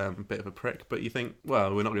Biff's a bit of a prick, but you think,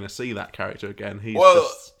 well, we're not going to see that character again. He's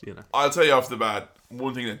I'll tell you off the bat,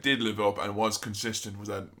 one thing that did live up and was consistent was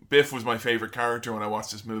that Biff was my favourite character when I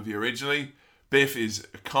watched this movie originally. Biff is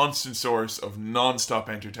a constant source of non-stop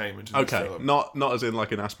entertainment in this film. Not as in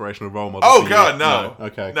like an aspirational role model. Oh god, no.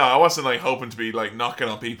 Okay. No, I wasn't hoping to be knocking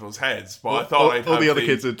on people's heads, but I thought all the other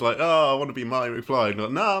kids would I want to be Marty McFly.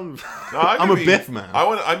 I'm a Biff man.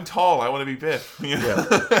 I'm tall. I want to be Biff.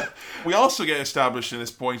 Yeah. We also get established in this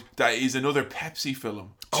point that is another Pepsi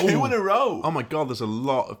film. 2 in a row. Oh my god, there's a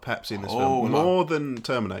lot of Pepsi in this film. More than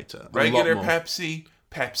Terminator. Regular Pepsi,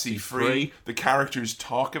 Pepsi free. The characters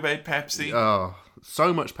talk about Pepsi. Oh,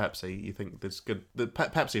 so much Pepsi. You think there's good?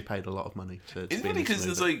 Pepsi paid a lot of money to. Isn't it because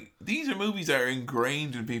it's like these are movies that are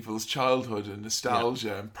ingrained in people's childhood and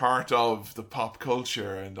nostalgia and part of the pop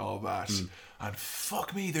culture and all that. And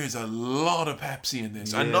fuck me, there's a lot of Pepsi in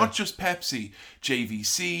this. And not just Pepsi.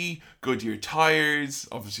 JVC, Goodyear Tires,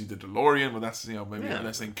 obviously the DeLorean, well that's, maybe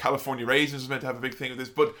unless think California Raisins was meant to have a big thing with this.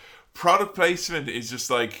 But product placement is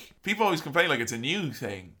just like, people always complain like it's a new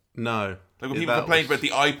thing. No. Like when people complain about the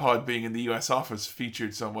iPod being in the US office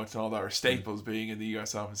featured so much and all that, or Staples being in the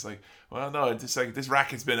US office, like, well, no, it's like this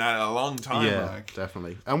racket's been at it a long time. Yeah,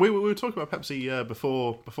 definitely. And we were talking about Pepsi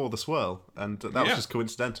before the swirl, and that was just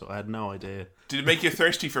coincidental. I had no idea. Did it make you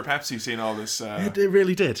thirsty for Pepsi seeing all this? It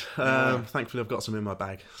really did. Thankfully, I've got some in my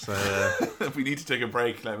bag. So if we need to take a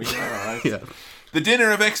break, let me know. Right? Yeah. The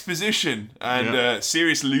Dinner of Exposition and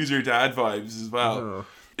serious loser dad vibes as well. Oh.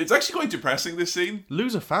 It's actually quite depressing, this scene.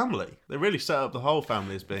 Loser family. They really set up the whole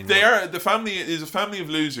family as being... The family is a family of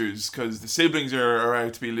losers because the siblings are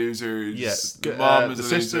out to be losers. Yes. The mom is the a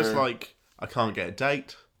sister's loser. like, I can't get a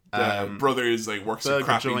date. The brother is like works a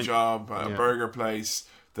crappy joint. job at a burger place.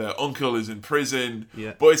 The uncle is in prison.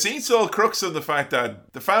 Yeah. But it seems to all crux on the fact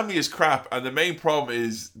that the family is crap, and the main problem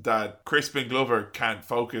is that Crispin Glover can't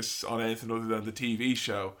focus on anything other than the TV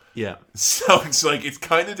show. Yeah. So it's like, it's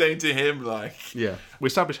kind of down to him, like... Yeah. We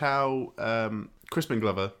establish how Crispin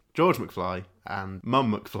Glover, George McFly, and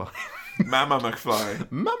Mum McFly... Mama McFly.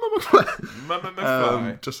 Mama McFly. Mama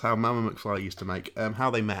McFly. Just how Mama McFly used to make. How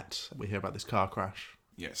they met. We hear about this car crash.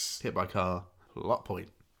 Yes. Hit by car. Lot point.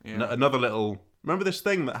 Yeah. Another little... Remember this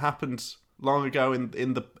thing that happened long ago in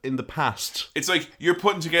the past? It's like you're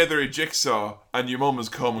putting together a jigsaw and your mum has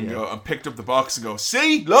come and go and picked up the box and go,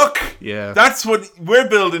 see, look, that's what we're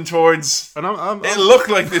building towards. And it'll look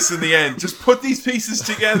like this in the end. Just put these pieces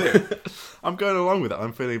together. I'm going along with it.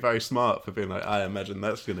 I'm feeling very smart for being like, I imagine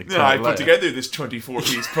that's going to come I put together this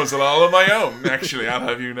 24-piece puzzle all on my own. Actually, I'll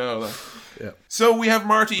have you know that. Yeah. So we have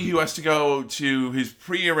Marty who has to go to his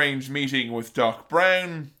pre-arranged meeting with Doc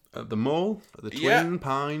Brown. At the mall, at the Twin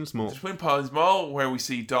Pines Mall. The Twin Pines Mall, where we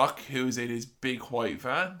see Doc, who's in his big white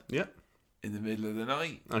van. Yep. In the middle of the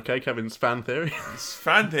night. Okay, Kevin's fan theory. His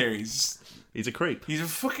fan theories. He's a creep. He's a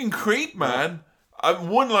fucking creep, man.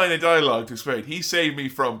 One line of dialogue to explain. He saved me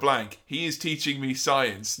from blank. He is teaching me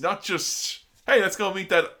science. Not just, hey, let's go meet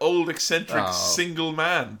that old eccentric single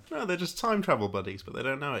man. No, they're just time travel buddies, but they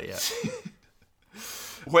don't know it yet.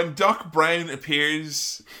 When Doc Brown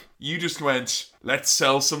appears... You just went, let's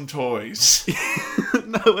sell some toys.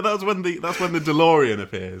 No, that's when the DeLorean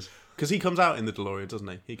appears. Because he comes out in the DeLorean, doesn't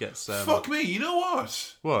he? He gets... Fuck me, you know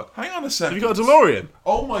what? What? Hang on a second. Have you got a DeLorean?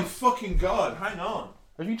 Oh my fucking god, hang on.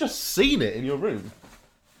 Have you just seen it in your room?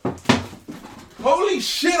 Holy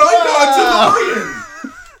shit, I got a DeLorean!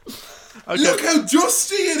 Okay. Look how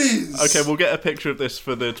dusty it is! Okay, we'll get a picture of this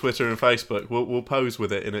for the Twitter and Facebook. We'll pose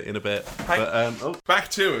with it in a bit. Back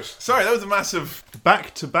to it. Sorry, that was a massive...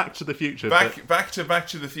 Back to the Future. Back to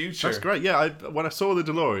the Future. That's great. Yeah, when I saw the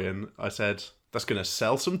DeLorean, I said, that's going to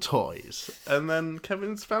sell some toys. And then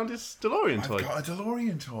Kevin's found his DeLorean toy. I've got a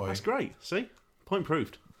DeLorean toy. That's great. See? Point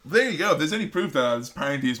proved. There you go. If there's any proof that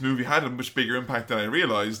apparently this movie had a much bigger impact than I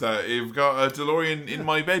realised, that I've got a DeLorean in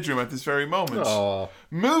my bedroom at this very moment. Aww.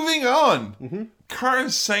 Moving on. Mm-hmm.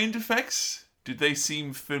 Cars sound effects. Did they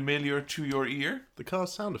seem familiar to your ear? The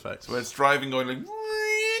car's sound effects? So it's driving going like...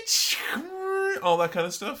 all that kind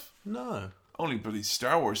of stuff? No. Only bloody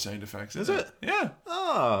Star Wars sound effects, Is it? Yeah.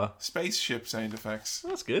 Ah. Spaceship sound effects.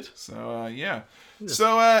 That's good. So, yeah.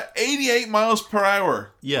 So, 88 miles per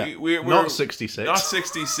hour. Yeah. We're not 66. Not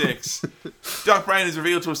 66. Doc Brown has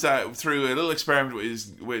revealed to us that through a little experiment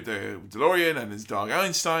with the DeLorean and his dog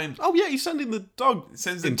Einstein. Oh, yeah, he's sending the dog. He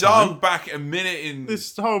sends the dog back a minute in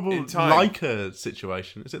this horrible Leica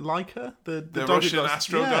situation. Is it Leica? The Russian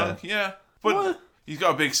Astro dog? Yeah. But what? He's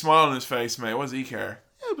got a big smile on his face, mate. What does he care?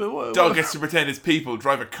 Yeah, but what? Dog gets to pretend it's people,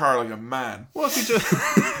 drive a car like a man. What's he doing?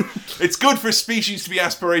 It's good for species to be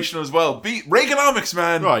aspirational as well. Reaganomics,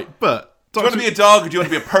 man. Right, but... Do you want to be a dog or do you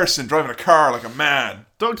want to be a person driving a car like a man?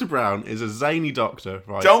 Dr. Brown is a zany doctor,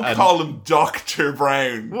 right? Don't call him Dr.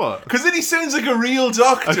 Brown. What? Because then he sounds like a real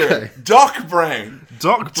doctor. Okay. Doc Brown.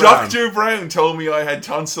 Doc Brown. Dr. Brown told me I had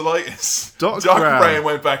tonsillitis. Doc Brown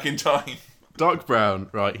went back in time. Doc Brown,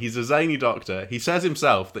 right, he's a zany doctor. He says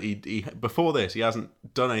himself that he before this, he hasn't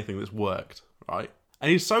done anything that's worked, right?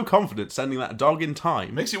 And he's so confident sending that dog in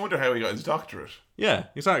time. Makes you wonder how he got his doctorate. Yeah,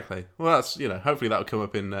 exactly. Well, that's, hopefully that'll come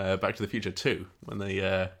up in Back to the Future 2, when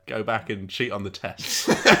they go back and cheat on the tests.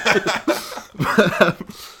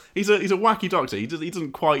 He's a wacky doctor. He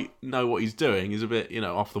doesn't quite know what he's doing. He's a bit,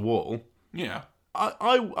 off the wall. Yeah.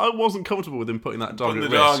 I wasn't comfortable with him putting that dog Putting at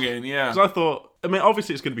the risk. dog in, yeah. Because I thought, I mean,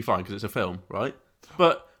 obviously it's going to be fine because it's a film, right?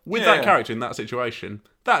 But with that character in that situation,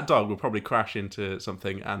 that dog will probably crash into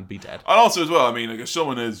something and be dead. And also as well, I mean, like if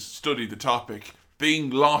someone has studied the topic,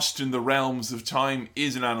 being lost in the realms of time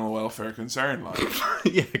is an animal welfare concern. Like,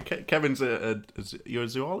 Yeah, Kevin's you're a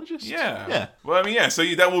zoologist? yeah. Well, I mean, yeah. So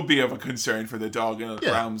that would be of a concern for the dog in the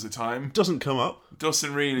realms of time. Doesn't come up,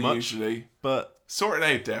 Doesn't really much, usually. but Sort it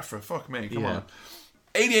out, Defra. Fuck me. Come on.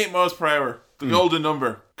 88 miles per hour. The golden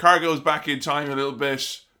number. Car goes back in time a little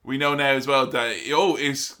bit. We know now as well that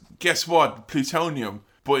it's guess what? Plutonium.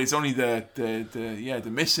 But it's only the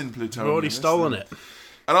missing plutonium. we've already stolen it.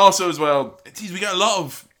 And also as well, geez, we got a lot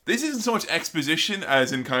of... This isn't so much exposition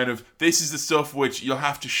as in kind of... This is the stuff which you'll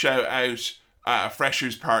have to shout out at a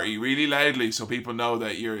freshers party really loudly so people know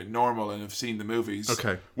that you're normal and have seen the movies.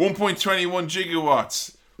 Okay. 1.21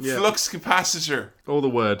 gigawatts. Yeah. Flux capacitor. All the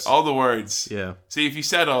words. All the words. Yeah. See, if you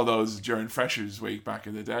said all those during Freshers Week back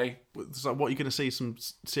in the day. So what, you're going to see some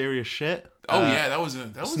serious shit? Oh, yeah, that was...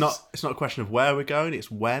 It's not a question of where we're going, it's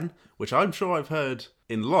when, which I'm sure I've heard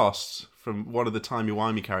in Lost from one of the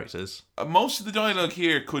timey-wimey characters. Most of the dialogue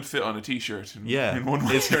here could fit on a t-shirt in one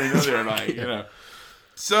way or another, like, you know.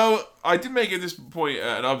 So, I did make at this point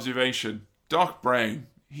an observation. Doc Brown,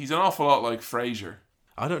 he's an awful lot like Frasier.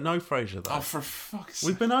 I don't know Frasier, though. Oh, for fuck's sake.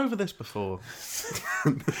 We've been over this before.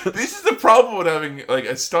 This is the problem with having like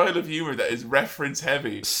a style of humour that is reference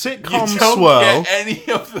heavy. Sitcom you don't swirl get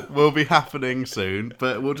any of them. will be happening soon,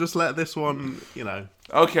 but we'll just let this one, you know.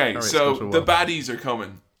 Okay, so the baddies are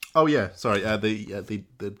coming. Oh yeah, sorry, the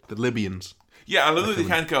Libyans. Yeah, I love that they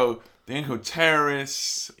can't go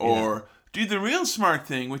terrorists or do the real smart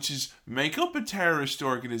thing, which is make up a terrorist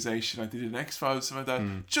organization like they did in X-Files, something like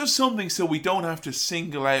that. Just something so we don't have to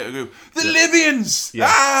single out a group. The Libyans! Yeah.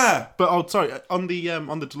 Ah! But sorry, on the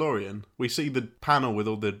DeLorean, we see the panel with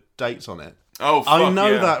all the dates on it. Oh, fuck, I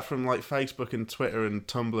know that from like Facebook and Twitter and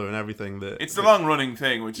Tumblr and everything. It's the long-running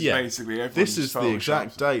thing, which is basically everyone. This is the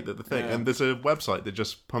exact date that the thing, and there's a website that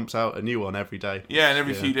just pumps out a new one every day. Yeah, and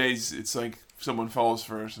every few days it's like someone falls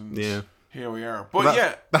for it, and here we are.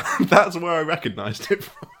 But that's where I recognised it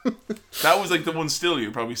from. That was like the one still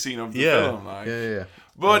you've probably seen of the film. Like. Yeah.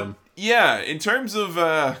 But in terms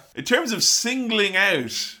of singling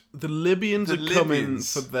out. The Libyans are coming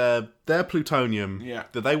for their plutonium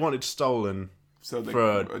that they wanted stolen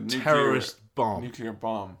for a terrorist bomb. Nuclear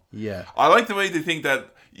bomb. Yeah. I like the way they think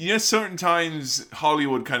that, certain times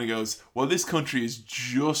Hollywood kind of goes, well, this country is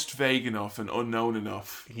just vague enough and unknown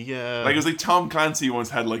enough. Yeah. Like, it was like Tom Clancy once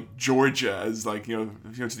had, like, Georgia as, like, to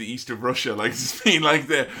the east of Russia, like, just being, like,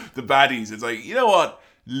 the baddies. It's like, you know what?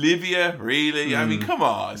 Libya, really? I mean, come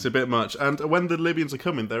on. It's a bit much. And when the Libyans are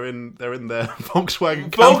coming, they're in their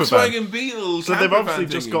Volkswagen Beetle. So they've obviously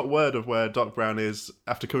just got word of where Doc Brown is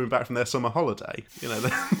after coming back from their summer holiday.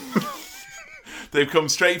 They've come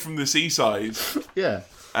straight from the seaside. Yeah.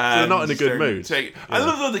 So they're not in a good mood. I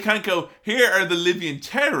love though they can't go, here are the Libyan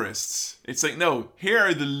terrorists. It's like, no, here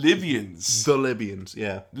are the Libyans. The Libyans,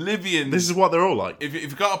 yeah. Libyans. This is what they're all like. If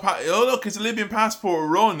you've got look, it's a Libyan passport,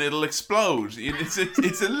 run, it'll explode.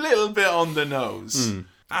 It's a little bit on the nose.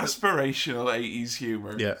 Aspirational 80s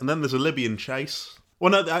humour. Yeah, and then there's a Libyan chase.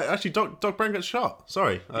 Well, no, actually, Doc Brown gets shot.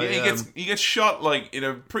 Sorry. He gets shot, like, in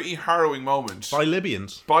a pretty harrowing moment. By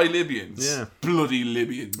Libyans. Yeah. Bloody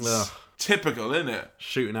Libyans. Ugh. Typical, isn't it?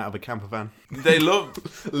 Shooting out of a camper van. They love...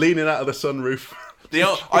 Leaning out of the sunroof.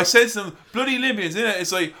 I said to them, bloody Libyans, innit?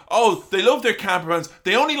 It's like, they love their camper vans.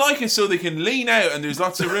 They only like it so they can lean out and there's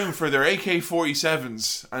lots of room for their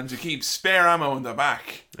AK-47s and to keep spare ammo in the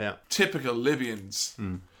back. Yeah. Typical Libyans.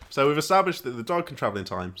 So we've established that the dog can travel in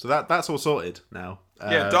time. So that's all sorted now.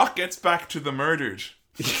 Doc gets back to the murdered.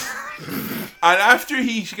 And after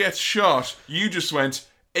he gets shot, you just went...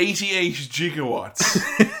 88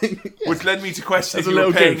 gigawatts, which led me to question if you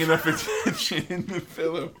were paying enough attention in the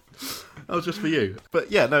film. That was just for you.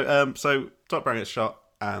 But yeah, no, so Doc Brown gets shot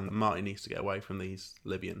and Marty needs to get away from these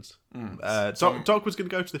Libyans. Doc was going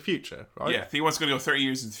to go to the future, right? Yeah, he was going to go 30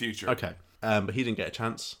 years in the future. Okay, but he didn't get a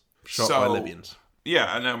chance. Shot by Libyans.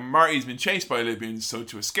 Yeah, and now Marty's been chased by Libyans, so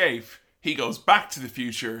to escape, he goes back to the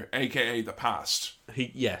future, aka the past. He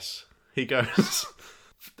goes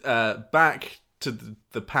back to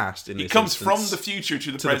the past. He comes from the future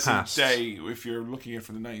to the present day, if you're looking at it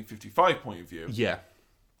from the 1955 point of view. Yeah.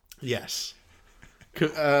 Yes.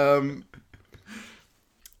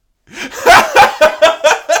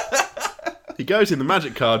 He goes in the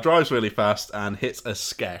magic car, drives really fast, and hits a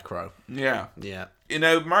scarecrow. Yeah. Yeah.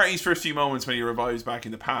 Marty's first few moments when he revives back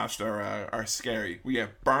in the past are scary. We have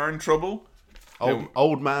barn trouble.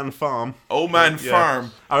 Old man farm. Old man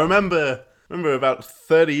farm. I remember remember about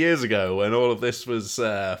 30 years ago when all of this was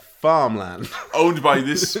farmland. Owned by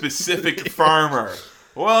this specific farmer.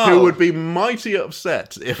 Wow. Who would be mighty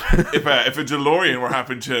upset if a DeLorean were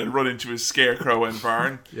happened to run into his scarecrow and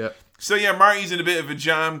barn. Yeah. So yeah, Marty's in a bit of a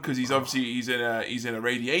jam because he's in a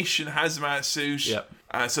radiation hazmat suit.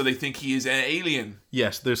 Yeah. So they think he is an alien.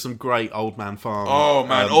 Yes, there's some great Old Man Farm. Oh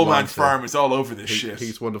man, Old Man Farm is all over this shit.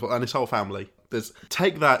 He's wonderful, and his whole family. There's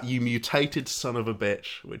 "Take that, you mutated son of a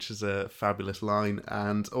bitch," which is a fabulous line,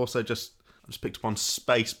 and also I just picked up on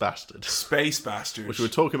Space Bastard. Space Bastard. Which we were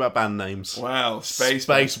talking about band names. Wow, Space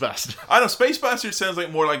Bastard. I know, Space Bastard sounds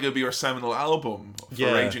like more like it'll be our seminal album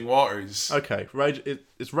for Raging Waters. Okay,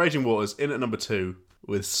 it's Raging Waters in at number 2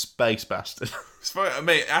 with Space Bastard.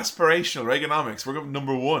 Mate, aspirational, Reaganomics, we're going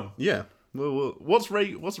number 1. Yeah. Well, what's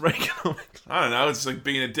Reaganomics? I don't know, it's like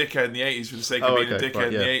being a dickhead in the 80s for the sake of being a dickhead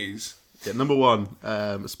in the 80s. Yeah, number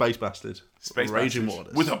 1, Space Bastard. Raging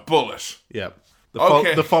Waters. With a bullet. Yeah.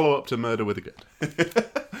 The follow-up to Murder with a Gun.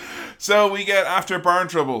 So we get, after barn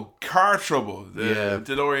trouble, car trouble. The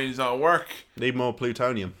DeLorean's not work. Need more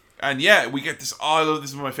plutonium. And yeah, we get this. I love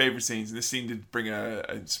this is one of my favourite scenes. And this scene did bring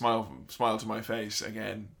a smile to my face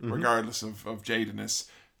again, regardless of jadedness.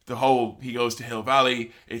 The whole, he goes to Hill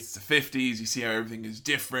Valley, it's the 50s, you see how everything is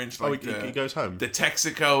different. Like he goes home. The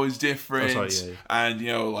Texaco is different. Oh, sorry, yeah.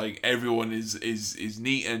 And, like, everyone is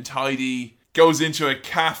neat and tidy. Goes into a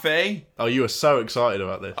cafe. Oh, you were so excited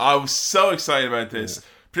about this. I was so excited about this.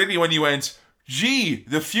 Particularly when you went, gee,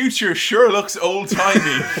 the future sure looks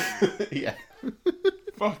old-timey. Yeah.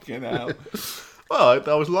 Fucking hell. Well,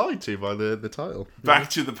 I was lied to by the title. Back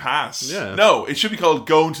to the Past. Yeah. No, it should be called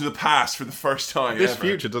Going to the Past for the first time This ever.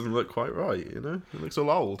 future doesn't look quite right, It looks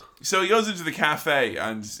all old. So he goes into the cafe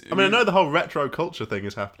and... I know the whole retro culture thing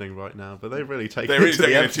is happening right now, but they really take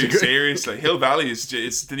it too seriously. Hill Valley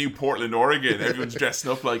it's the new Portland, Oregon. Everyone's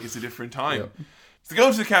dressing up like it's a different time. Yeah. So they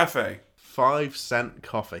go to the cafe. 5-cent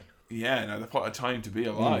coffee. Yeah, now what a time to be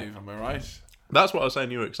alive, am I right? That's what I was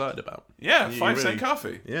saying you were excited about. Yeah, 5-cent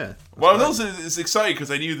coffee. Yeah. Well, I was also excited because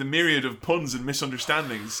I knew the myriad of puns and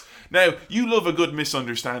misunderstandings. Now, you love a good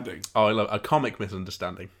misunderstanding. Oh, I love a comic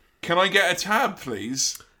misunderstanding. Can I get a tab,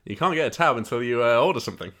 please? You can't get a tab until you order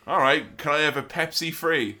something. Alright, can I have a Pepsi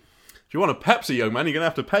free? If you want a Pepsi, young man, you're going to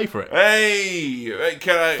have to pay for it. Hey!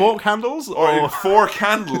 Can I... Fork handles? Or 4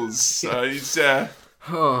 candles.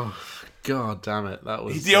 Oh, god damn it. That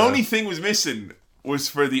was... The only thing was missing was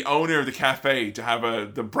for the owner of the cafe to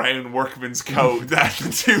have the brown workman's coat that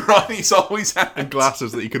the two Ronnies always had. And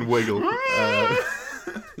glasses that you can wiggle.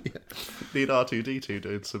 Need R2-D2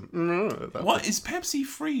 doing some... What, is Pepsi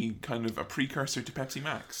Free kind of a precursor to Pepsi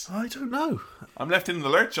Max? I don't know. I'm left in the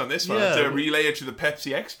lurch on this one. I have to relay it to the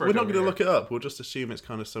Pepsi expert. We're not going to look it up. We'll just assume it's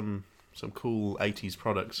kind of some cool 80s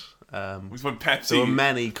product. Pepsi, there were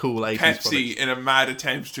many cool 80s products. Pepsi, in a mad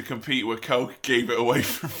attempt to compete with Coke, gave it away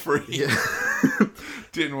for free. Yeah.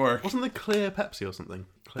 Didn't work. Wasn't there Clear Pepsi or something?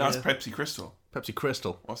 That's Pepsi Crystal. Pepsi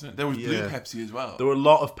Crystal. Wasn't it? There was Blue Pepsi as well. There were a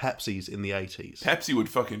lot of Pepsis in the 80s. Pepsi would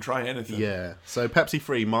fucking try anything. Yeah. So Pepsi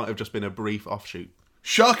Free might have just been a brief offshoot.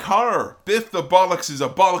 Shock horror! Biff the Bollocks is a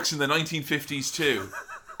bollocks in the 1950s too.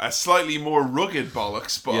 A slightly more rugged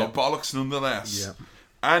bollocks, but a bollocks nonetheless. Yeah.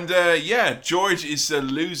 And George is a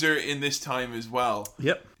loser in this time as well.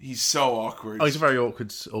 Yep. He's so awkward. Oh, he's a very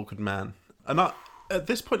awkward man. And at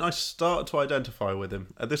this point, I start to identify with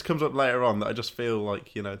him. And this comes up later on that I just feel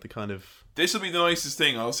like, the kind of... This will be the nicest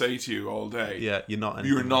thing I'll say to you all day. Yeah, you're not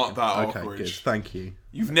that awkward. Okay, good. Thank you.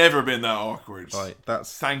 You've never been that awkward. Right,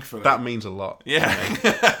 thankfully. That means a lot. Yeah.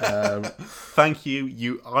 Thank you,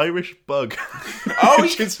 you Irish bug. Oh,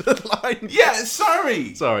 which is the line. Yeah,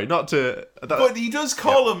 sorry. Sorry, not to... but he does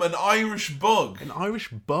call him an Irish bug. An Irish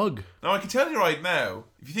bug? Now, I can tell you right now,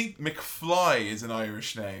 if you think McFly is an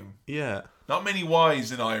Irish name... Yeah. Not many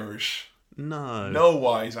Y's in Irish. No. No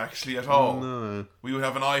Y's, actually, at all. No. We would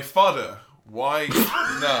have an I fodder. Why?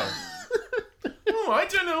 No. Oh, I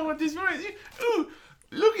don't know what this was. Oh,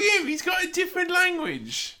 look at him. He's got a different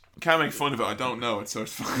language. Can't make fun of it. I don't know it, so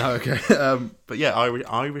it's fine. No, okay. But yeah,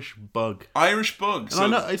 Irish bug. Irish bug. And I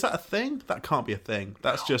know, is that a thing? That can't be a thing.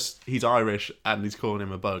 That's just, he's Irish and he's calling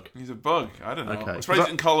him a bug. He's a bug. I don't know. Okay. I'm surprised they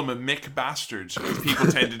didn't call him a Mick bastard, as people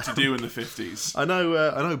tended to do in the 50s. I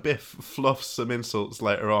know Biff fluffs some insults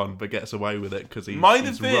later on, but gets away with it because he's Might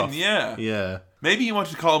have been, rough. yeah. Yeah. Maybe he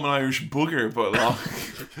wanted to call him an Irish booger,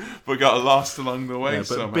 but got lost along the way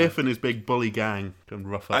somehow. Biff and his big bully gang can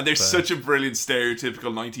rough up. And there's such a brilliant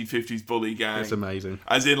stereotypical 1950s bully gang. It's amazing.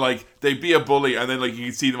 As in, like, they'd be a bully and then, like, you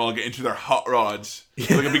can see them all get into their hot rods.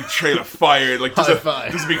 Like a big trail of fire. Like, there's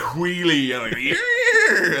a big wheelie and,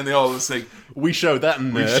 like, and they all just, like, We show that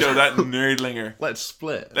nerd. We show that nerdlinger. Let's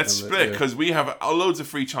split. Let's split, because we have loads of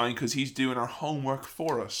free time because he's doing our homework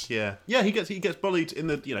for us. Yeah. Yeah, he gets bullied in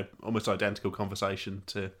the, almost identical conversation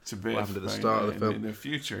to what happened at the start of the film. In the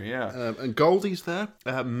future, yeah. And Goldie's there.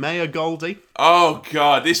 Mayor Goldie. Oh,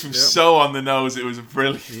 God, this was so on the nose. It was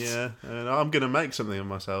brilliant. Yeah, and I'm going to make something of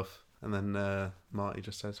myself. And then Marty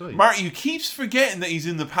just says, Marty, who keeps forgetting that he's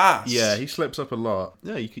in the past. Yeah, he slips up a lot.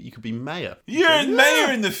 Yeah, you could be mayor. You're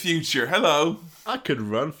mayor in the future. Hello. I could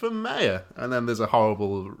run for mayor. And then there's a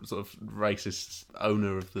horrible sort of racist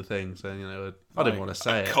owner of the thing saying, I didn't want to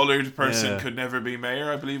say it. A coloured person could never be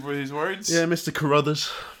mayor, I believe were his words. Yeah, Mr.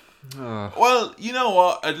 Carruthers. Oh. Well, you know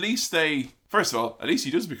what? First of all, at least he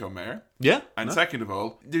does become mayor. Yeah. And second of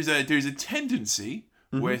all, there's a tendency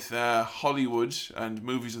with Hollywood and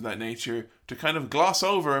movies of that nature to kind of gloss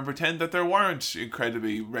over and pretend that there weren't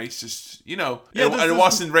incredibly racist, and it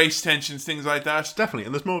wasn't race tensions, things like that. Definitely,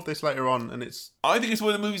 and there's more of this later on, and I think it's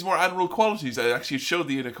one of the movie's more admirable qualities that actually showed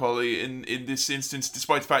the inequality in this instance,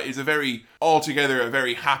 despite the fact it's a very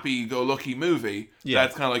happy-go-lucky movie. Yeah.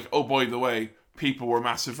 That's kind of like, oh boy, the way people were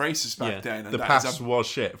massive racists back then. And the past was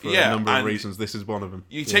shit for a number of reasons. This is one of them.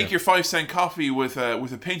 You take your 5-cent coffee with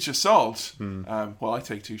a pinch of salt. Well, I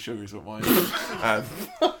take 2 sugars with mine.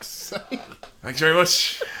 Fuck's sake. Thanks very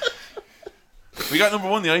much. We got number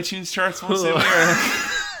 1 in the iTunes charts once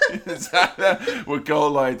we'll go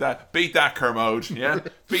like that. Beat that, Kermode. Yeah?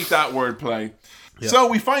 Beat that wordplay. Yep. So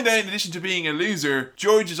we find out, in addition to being a loser,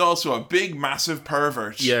 George is also a big, massive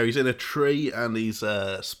pervert. Yeah, he's in a tree and he's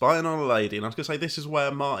spying on a lady. And I was going to say, this is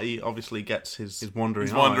where Marty obviously gets his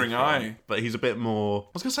wandering eye. But he's a bit more...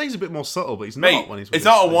 I was going to say he's a bit more subtle, but he's not when he's... It's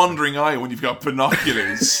not a wandering eye when you've got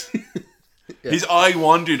binoculars. Yeah. His eye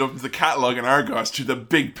wandered up to the catalogue in Argos to the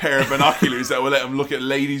big pair of binoculars that will let him look at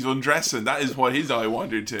ladies undressing. That is what his eye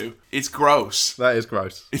wandered to. It's gross. That is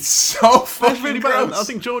gross. It's so fucking really gross. Bad. I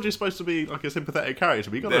think George is supposed to be like a sympathetic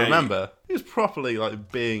character, but you've got to remember, he's properly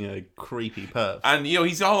like being a creepy perv. And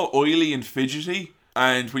he's all oily and fidgety.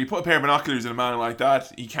 And when you put a pair of binoculars in a man like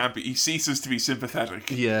that, he ceases to be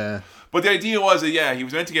sympathetic. Yeah. But the idea was that, he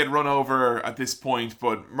was meant to get run over at this point,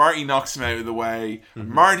 but Marty knocks him out of the way.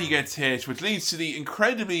 Mm-hmm. Marty gets hit, which leads to the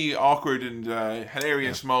incredibly awkward and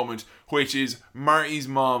hilarious moment, which is Marty's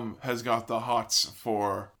mom has got the hots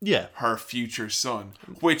for her future son.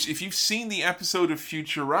 Which, if you've seen the episode of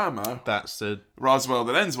Futurama, that's the Roswell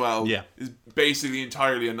that ends well, is basically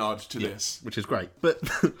entirely a nod to this. Which is great. But...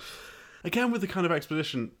 Again, with the kind of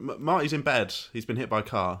exposition, Marty's in bed. He's been hit by a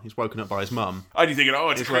car. He's woken up by his mum. And you're thinking,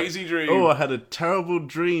 it's a crazy dream. Oh, I had a terrible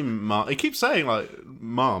dream, Mum. He keeps saying,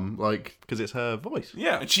 Mum, because it's her voice.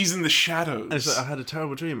 Yeah, and she's in the shadows. And it's like, I had a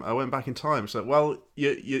terrible dream. I went back in time. So, well,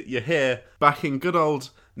 you're here, back in good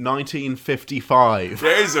old 1955.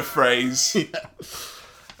 There's a phrase. Yeah.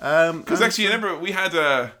 Because actually, remember, we had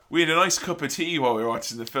a nice cup of tea while we were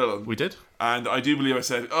watching the film. We did. And I do believe I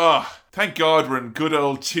said, thank God we're in good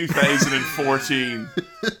old 2014.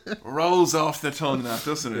 Rolls off the tongue, that,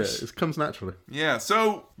 doesn't it? Yeah, it comes naturally. Yeah,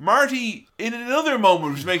 so Marty, in another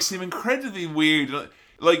moment, which makes him incredibly weird,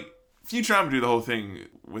 like, Futurama do the whole thing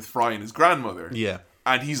with Fry and his grandmother. Yeah.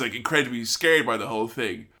 And he's, incredibly scared by the whole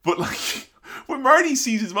thing. But, when Marty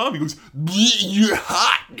sees his mom, he goes, you're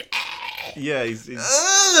hot. Yeah, he's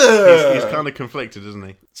kind of conflicted, isn't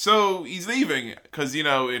he? So he's leaving because,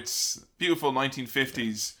 it's beautiful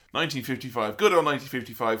 1950s, 1955, good old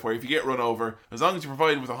 1955, where if you get run over, as long as you're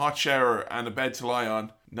provided with a hot shower and a bed to lie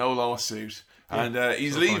on, no lawsuit. Yeah, and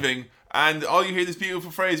he's leaving, and all you hear this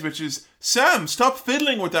beautiful phrase, which is, Sam, stop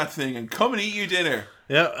fiddling with that thing and come and eat your dinner.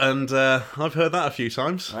 Yeah, and I've heard that a few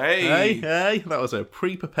times. Hey, that was a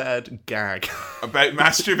pre-prepared gag. About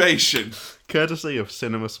masturbation. Courtesy of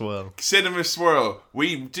Cinema Swirl. Cinema Swirl.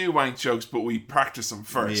 We do wank jokes, but we practice them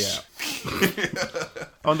first. Yeah.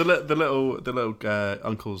 On the little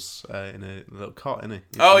uncle's in a little cot, isn't he?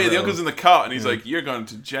 The uncle's in the cot, and he's like, "You're going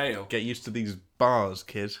to jail. Get used to these bars,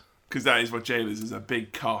 kid." Because that is what jail is a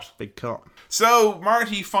big cot. Big cot. So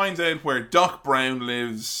Marty finds out where Doc Brown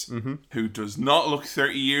lives, who does not look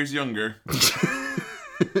 30 years younger.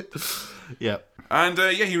 Yeah. And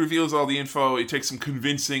he reveals all the info. It takes some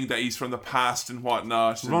convincing that he's from the past and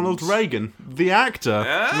whatnot. Ronald Reagan, the actor.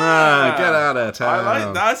 Get out of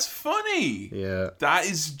town. That's funny. Yeah. That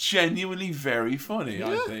is genuinely very funny,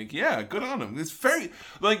 I think. Yeah, good on him. It's very,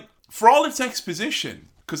 for all its exposition,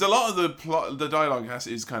 because a lot of the dialogue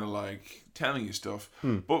is kind of telling you stuff.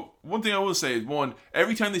 But one thing I will say is, one,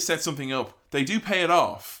 every time they set something up, they do pay it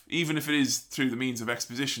off, even if it is through the means of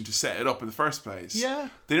exposition to set it up in the first place. Yeah.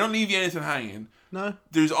 They don't leave you anything hanging. No.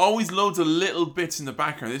 There's always loads of little bits in the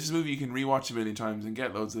background. This is a movie you can rewatch a million times and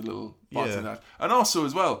get loads of little spots in that. And also,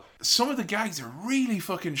 as well, some of the gags are really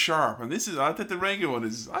fucking sharp. And I thought the Reagan one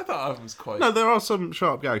I thought it was quite... No, there are some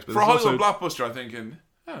sharp gags. But for a Hollywood blockbuster, I'm thinking,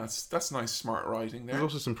 that's nice, smart writing there. There's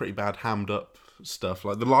also some pretty bad hammed up stuff,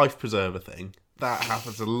 like the life preserver thing. That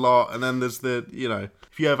happens a lot. And then there's the,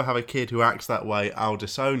 if you ever have a kid who acts that way, I'll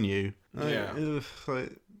disown you.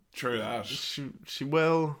 True that. She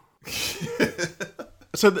will...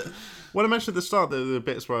 So when I mentioned at the start the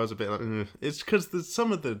bits where I was a bit like, it's because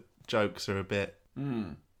some of the jokes are a bit.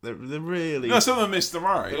 They're really. No, some of them miss the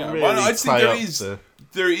mark. Yeah, really I think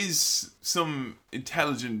there is some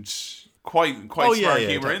intelligent, quite smart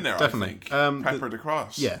humor in there. Definitely, I think peppered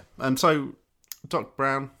across. Yeah, and so Doc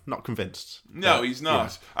Brown not convinced. No, he's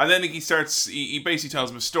not. Yeah. And then he starts. He basically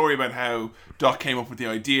tells him a story about how Doc came up with the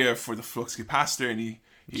idea for the flux capacitor, and he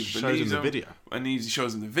shows him the video. And he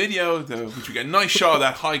shows him the video, which we get a nice shot of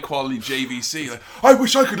that high quality JVC. Like, I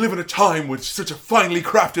wish I could live in a time with such a finely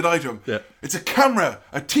crafted item. Yeah. It's a camera,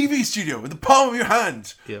 a TV studio in the palm of your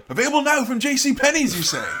hand. Yeah. Available now from JCPenney's, you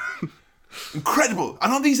say. Incredible.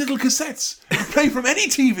 And on these little cassettes, you can play from any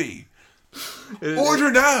TV.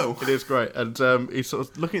 Order now. It is great. And he's sort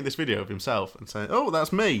of looking at this video of himself and saying, oh,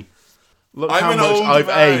 that's me. Look I'm how an much old I've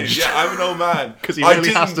man. aged. Yeah, I'm an old man. Because he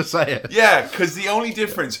really has to say it. Yeah, because the only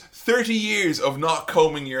difference, 30 years of not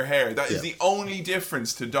combing your hair, that is the only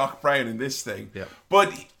difference to Doc Brown in this thing. Yeah.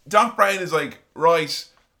 But Doc Brown is like, right,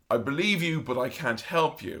 I believe you, but I can't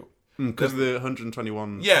help you. Because the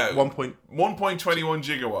 121... Yeah. 1.21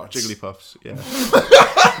 gigawatts. Jigglypuffs, yeah.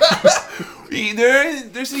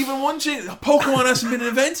 There's even one... Pokemon hasn't been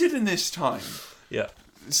invented in this time. Yeah.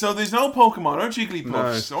 So there's no Pokemon or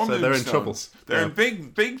Jigglypuffs or so they're in trouble. They're in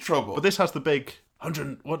big trouble. But this has the big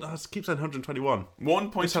 100. What I keep saying 121.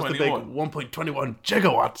 1.21. This has the big 1.21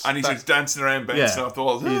 gigawatts. And he's just dancing around, bouncing off the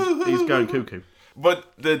walls. He's going cuckoo.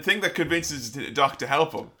 But the thing that convinces Doc to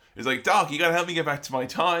help him is like, Doc, you gotta help me get back to my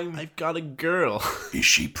time. I've got a girl. Is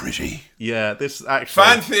she pretty? Yeah, this actually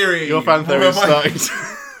fan theory. Your fan theory is starting.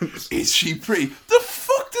 Is she pretty? The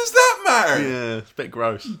fuck does that matter? Yeah, it's a bit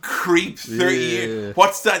gross. Creep, 30 years.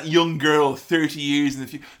 What's that young girl 30 years in the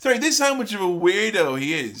future? Sorry, this is how much of a weirdo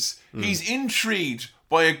he is. He's intrigued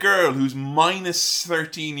by a girl who's minus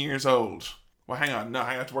 13 years old. Well, hang on. No,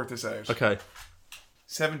 I have to work this out. Okay.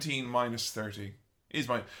 17 minus 30 is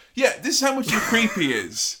my... Yeah, this is how much of a creep he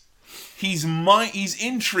is. He's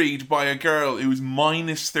intrigued by a girl who's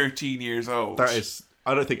minus 13 years old. That is...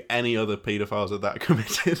 I don't think any other paedophiles are that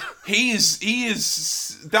committed. He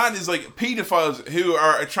is. That is like paedophiles who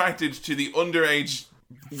are attracted to the underage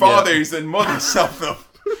fathers and mothers of them.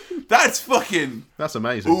 That's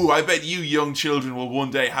amazing. Ooh, I bet you young children will one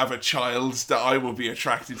day have a child that I will be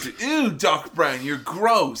attracted to. Ew, Doc Brown, you're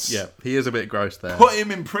gross. Yeah, he is a bit gross there. Put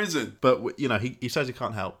him in prison. But, he says he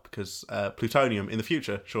can't help because plutonium, in the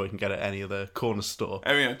future, sure, he can get at any other corner store.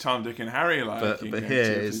 Oh, yeah, Tom, Dick and Harry like. But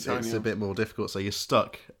here, it's a bit more difficult, so you're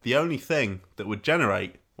stuck. The only thing that would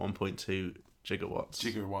generate 1.2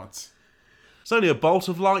 gigawatts. It's only a bolt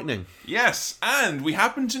of lightning. Yes, and we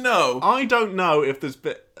happen to know... I don't know if there's...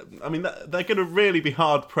 they're going to really be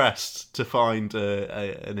hard-pressed to find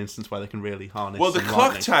an instance where they can really harness the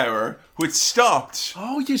clock tower, which stopped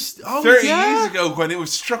 30 years ago when it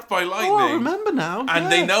was struck by lightning. Oh, I remember now.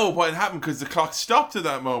 And they know what happened because the clock stopped at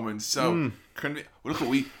that moment. So,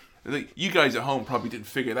 you guys at home probably didn't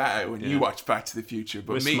figure that out when you watched Back to the Future.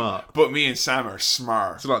 But me and Sam are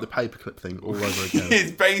smart. It's like the paperclip thing all over again.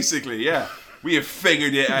 It's basically, yeah. We have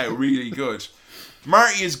figured it out really good.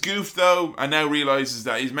 Marty is goofed though, and now realizes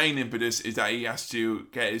that his main impetus is that he has to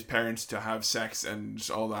get his parents to have sex and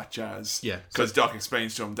all that jazz. Yeah. Because Doc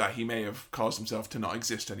explains to him that he may have caused himself to not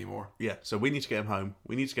exist anymore. Yeah. So we need to get him home.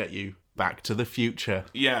 We need to get you back to the future.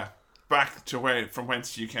 Yeah. Back to from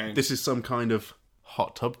whence you came. This is some kind of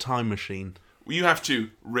hot tub time machine. You have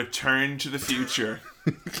to return to the future.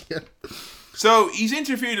 Yeah. So he's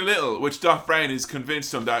interfered a little, which Doc Brown is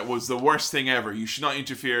convinced him that was the worst thing ever. You should not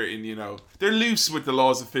interfere in, they're loose with the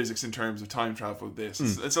laws of physics in terms of time travel with this.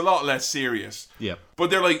 It's a lot less serious. Yeah. But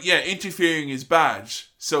they're like, interfering is bad.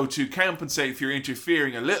 So to compensate for your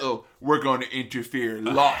interfering a little, we're going to interfere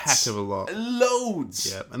lots. A heck of a lot.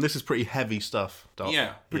 Loads. Yeah, and this is pretty heavy stuff, Doc.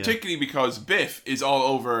 Yeah, particularly because Biff is all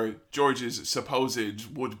over George's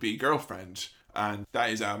supposed would-be girlfriend. And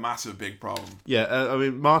that is a massive big problem. Yeah,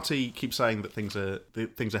 Marty keeps saying that things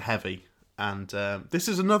are heavy, and this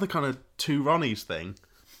is another kind of two Ronnies thing,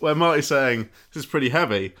 where Marty's saying this is pretty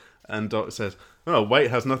heavy, And Doc says, "Oh, weight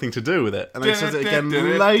has nothing to do with it." And then he says it again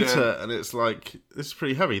later, and it's like, this is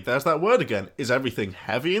pretty heavy. There's that word again. Is everything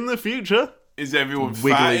heavy in the future? Is everyone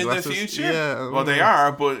fat in the future? Yeah. Well, they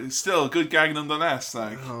are, but still, good gag nonetheless.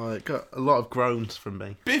 Like, it got a lot of groans from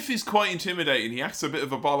me. Biff is quite intimidating. He acts a bit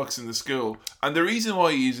of a bollocks in the school. And the reason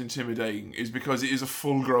why he is intimidating is because he is a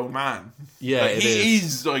full-grown man. Yeah, he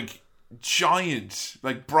is, like, giant.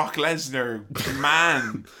 Like, Brock Lesnar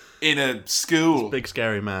man in a school. Big,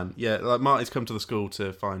 scary man. Yeah, like, Marty's come to the school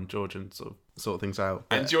to find George and sort things out.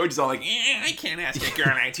 And George is all like, I can't ask a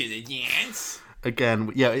girl out to the dance.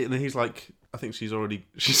 Again, yeah, and he's like, I think she's already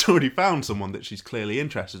found someone that she's clearly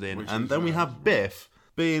interested in. And then we have Biff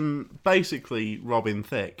being basically Robin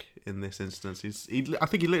Thicke in this instance. I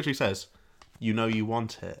think he literally says, "You know you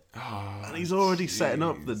want it." Oh, and he's already setting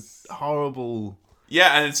up the horrible...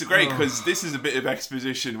 Yeah, and it's great because this is a bit of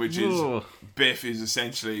exposition, which is Biff is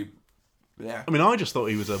essentially... Yeah. I mean, I just thought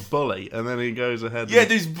he was a bully, and then he goes ahead. Yeah,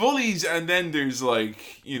 there's bullies, and then there's like,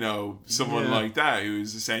 someone like that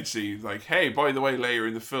who's essentially like, hey, by the way, later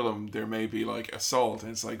in the film there may be like assault,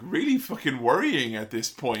 and it's like really fucking worrying at this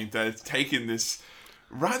point that it's taken this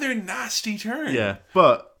rather nasty turn. Yeah,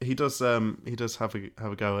 but he does have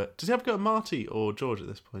a go at. Does he have a go at Marty or George at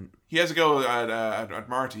this point? He has a go at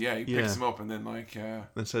Marty. Yeah, he picks him up and then like.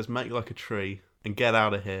 Then says, "Make like a tree and get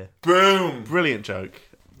out of here." Boom! Brilliant joke.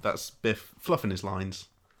 That's Biff fluffing his lines.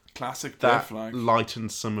 Classic that Biff, like,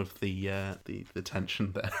 lightens some of the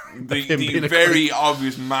tension there. The very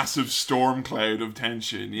obvious massive storm cloud of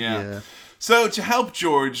tension. Yeah. So to help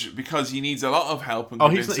George, because he needs a lot of help. And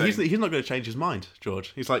he's not going to change his mind,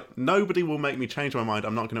 George. He's like, nobody will make me change my mind.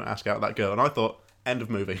 I'm not going to ask out that girl. And I thought, end of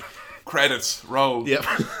movie. Credits roll. Yep.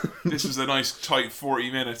 This was a nice tight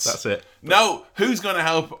 40 minutes. That's it. Now, who's going to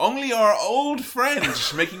help? Only our old friend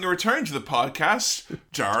making a return to the podcast,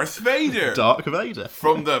 Darth Vader. Dark Vader.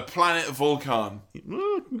 From the planet Vulcan.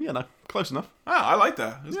 No, close enough. I like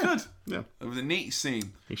that. It was good. Yeah. It was a neat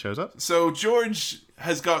scene. He shows up. So George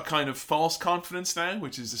has got kind of false confidence now,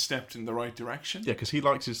 which is a step in the right direction. Yeah, because he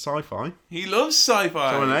likes his sci-fi. He loves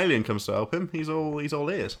sci-fi. So when an alien comes to help him, he's all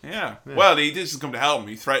ears. Yeah. Well, he doesn't come to help him.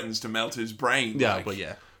 He threatens to melt his brain. Yeah, but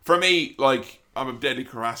yeah. For me, like, I'm a deadly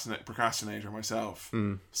procrastinator myself.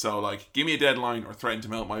 So, like, give me a deadline or threaten to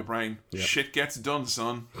melt my brain. Yep. Shit gets done,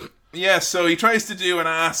 son. Yeah, so he tries to do an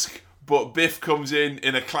ask, but Biff comes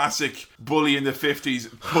in a classic bully in the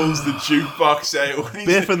 50s, pulls the jukebox out.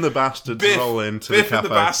 Biff and the Bastards roll into Biff the and the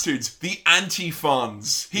Bastards, the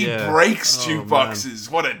antiphons. He breaks jukeboxes.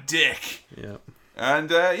 Man. What a dick. Yeah. And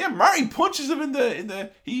Marty punches him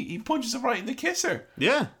he punches him right in the kisser.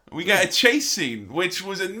 Yeah. We get a chase scene, which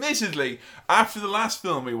was admittedly, after the last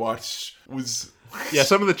film we watched, was... Yeah,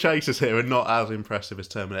 some of the chases here are not as impressive as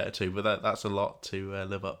Terminator 2, but that's a lot to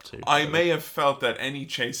live up to. I may have felt that any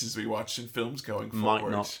chases we watched in films going forward...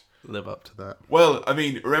 might not live up to that. Well, I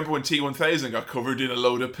mean, remember when T-1000 got covered in a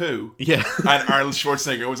load of poo? Yeah. And Arnold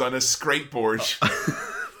Schwarzenegger was on a skateboard.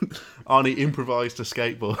 Arnie improvised a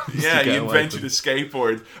skateboard. Yeah, he invented a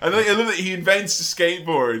skateboard. And I love that he invents a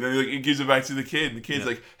skateboard and he gives it back to the kid. And the kid's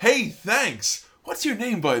like, hey, thanks. What's your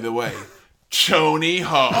name, by the way? Tony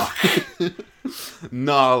Hawk.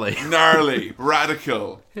 Gnarly.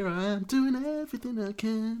 Radical. Here I am doing everything I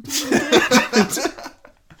can.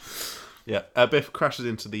 Yeah, Biff crashes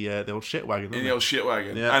into the old shit wagon. In the old shit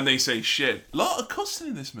wagon. Yeah. And they say shit. A lot of cussing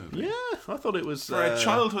in this movie. Yeah, I thought it was... For a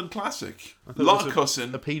childhood classic. A lot of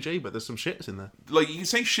cussing. A PG, but there's some shits in there. Like, you can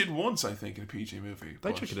say shit once, I think, in a PG movie.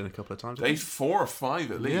 They took it in a couple of times. They 4 or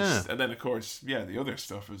 5 at least. Yeah. And then, of course, the other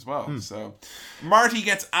stuff as well. So, Marty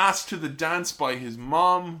gets asked to the dance by his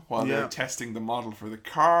mom while they're testing the model for the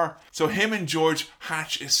car. So, him and George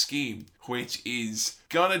hatch a scheme, which is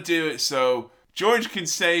gonna do it so... George can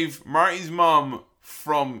save Marty's mom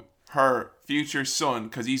from her future son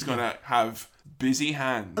because he's going to have busy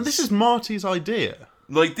hands. And this is Marty's idea.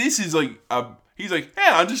 Like, this is like he's like, hey,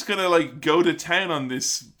 I'm just going to like go to town on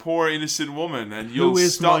this poor innocent woman and you'll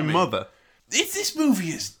stop me. Who is my mother? This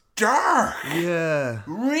movie is dark. Yeah.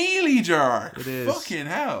 Really dark. It is. Fucking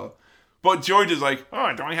hell. But George is like,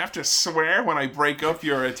 oh, do I have to swear when I break up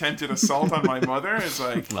your attempted assault on my mother? It's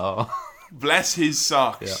like, bless his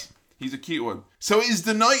socks. Yeah. He's a cute one. So it is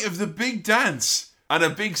the night of the big dance. And a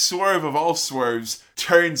big swerve of all swerves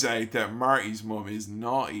turns out that Marty's mum is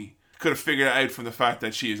naughty. Could have figured it out from the fact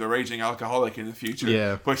that she is a raging alcoholic in the future.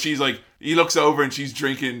 Yeah. But she's like, he looks over and she's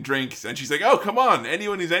drinking drinks. And she's like, oh, come on.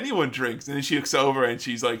 Anyone drinks. And then she looks over and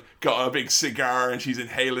she's like, got a big cigar and she's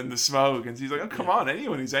inhaling the smoke. And she's like, oh, come on.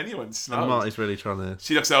 Anyone smokes. And Marty's really trying to...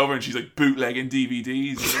 She looks over and she's like bootlegging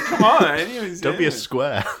DVDs. Like, come on. Don't be a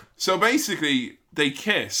square. So basically, they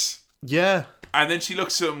kiss. Yeah. And then she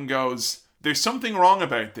looks at him and goes, "There's something wrong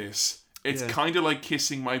about this. It's kind of like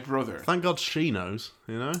kissing my brother." Thank God she knows,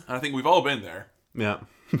 And I think we've all been there. Yeah.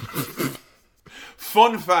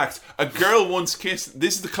 Fun fact, a girl once kissed...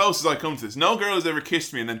 This is the closest I come to this. No girl has ever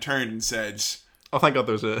kissed me and then turned and said... Oh, thank God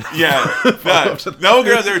there was a... Yeah. No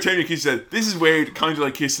girl has ever turned and kissed and said, "This is weird, kind of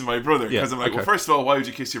like kissing my brother." Because I'm like, well, first of all, why would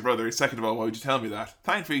you kiss your brother? Second of all, why would you tell me that?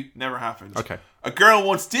 Thankfully, never happened. Okay. A girl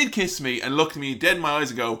once did kiss me and looked at me dead in my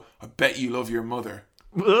eyes and go, "I bet you love your mother."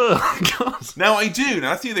 Ugh, God. Now I do.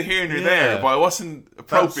 Now that's neither here nor there, but I wasn't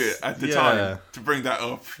appropriate at the time to bring that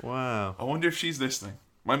up. Wow. I wonder if she's listening.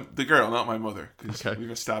 The girl, not my mother, because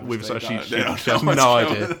we've established she has no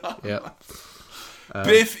idea. Yeah.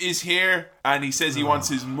 Biff is here, and he says he wants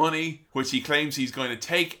his money, which he claims he's going to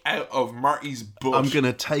take out of Marty's butt. I'm going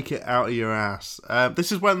to take it out of your ass.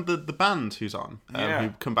 This is when the band who's on,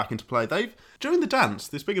 who come back into play, during the dance,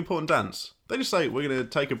 this big important dance, they just say, "We're going to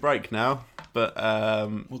take a break now, but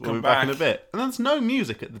we'll be back in a bit." And there's no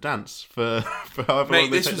music at the dance for however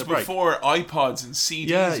long they take the break. This was before iPods and CDs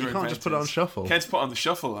Yeah, you were can't just put it on shuffle. Can't put it on the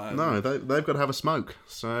shuffle, lad. No, they've got to have a smoke.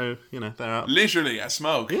 So, they're out. Literally a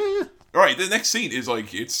smoke. Yeah. Alright, the next scene is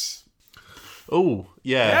like, it's... Oh,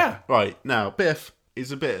 yeah. Right, now, Biff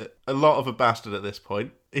is a lot of a bastard at this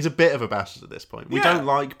point. He's a bit of a bastard at this point. We don't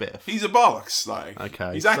like Biff. He's a bollocks, like.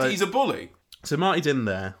 Okay. He's a bully. So Marty's in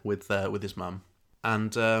there with his mum,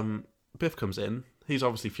 and Biff comes in. He's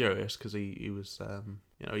obviously furious because he was,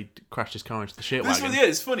 he crashed his car into the shit wagon.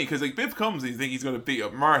 It's funny because like Biff comes and you think he's going to beat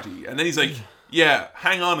up Marty, and then he's like, "Yeah,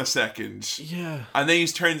 hang on a second." Yeah. And then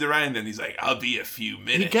he's turned around and he's like, "I'll be a few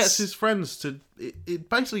minutes." He gets his friends to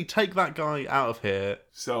basically take that guy out of here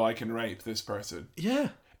so I can rape this person. Yeah.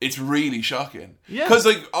 It's really shocking. Yeah. Because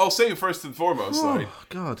like I'll say first and foremost, like,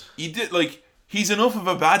 God, he's enough of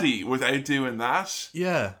a baddie without doing that.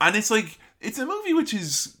 Yeah. And it's like it's a movie which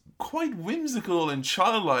is quite whimsical and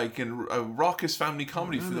childlike and a raucous family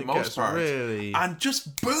comedy for the most part. Really... And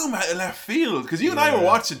just boom out of left field. Because you and I were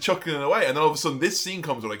watching, chuckling it away, and then all of a sudden this scene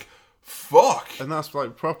comes, we're like, fuck. And that's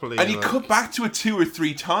like properly. And you cut back to it 2 or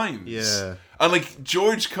 3 times. Yeah. And like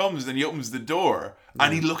George comes and he opens the door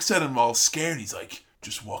and he looks at him all scared. He's like,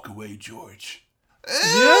 "Just walk away, George."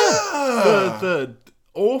 Yeah. The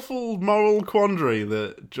awful moral quandary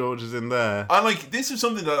that George is in there. And like this is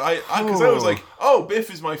something that because I was like, oh,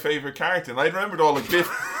 Biff is my favourite character, and I remembered all like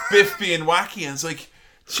Biff being wacky, and it's like,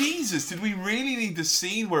 Jesus, did we really need the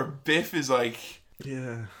scene where Biff is like,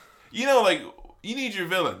 like, you need your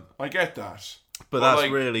villain, I get that, but that's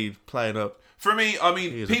like, really playing up. For me, I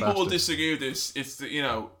mean, people will disagree with this. It's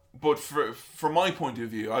but from my point of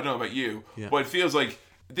view, I don't know about you, but it feels like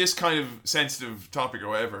this kind of sensitive topic or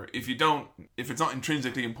whatever, if it's not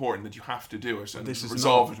intrinsically important that you have to do it and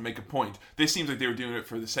resolve it to make a point, this seems like they were doing it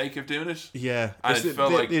for the sake of doing it. Yeah. And it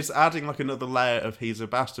felt like it's adding like another layer of he's a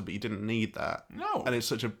bastard, but you didn't need that. No. And it's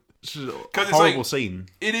such a horrible scene.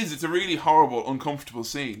 It is. It's a really horrible, uncomfortable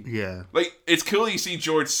scene. Yeah. Like, it's cool you see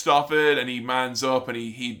George stop it and he mans up and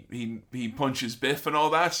he punches Biff and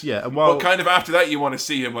all that. Yeah. And but kind of after that, you want to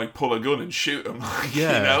see him like pull a gun and shoot him.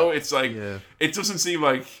 It's like it doesn't seem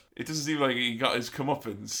like he got his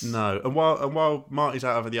comeuppance. No. And while Marty's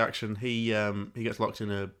out of the action, he gets locked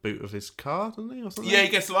in a boot of his car, doesn't he, or something? Yeah, he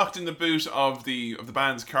gets locked in the boot of the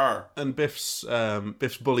band's car. And Biff's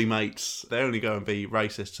bully mates, they only go and be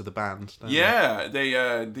racist to the band.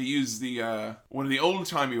 They use the one of the old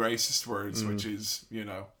timey racist words, which is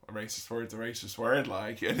a racist word,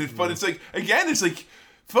 like. But it's like again, it's like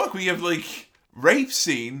fuck. We have like rape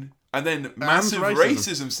scene. And then massive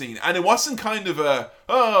racism scene. And it wasn't kind of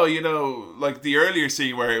like the earlier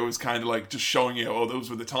scene where it was kind of like just showing you, oh, those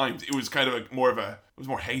were the times. It was kind of like it was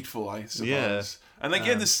more hateful, I suppose. Yeah. And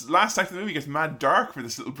again, this last act of the movie gets mad dark for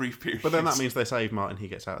this little brief period. But then that means they save Martin, he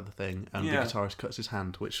gets out of the thing, and the guitarist cuts his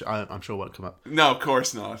hand, which I'm sure won't come up. No, of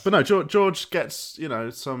course not. But no, George gets,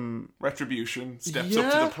 some... retribution, steps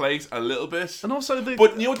up to the plate a little bit. And also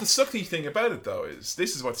But you know what the sucky thing about it, though, is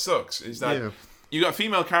this is what sucks, is that... Yeah. You got a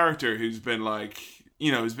female character who's been like,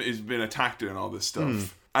 has been attacked and all this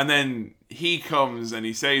stuff. And then he comes and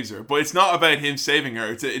he saves her. But it's not about him saving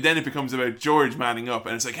her. Then it becomes about George manning up.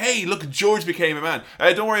 And it's like, hey, look, George became a man.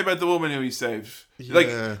 Don't worry about the woman who he saved. Yeah. Like,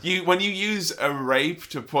 when you use a rape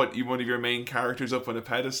to put one of your main characters up on a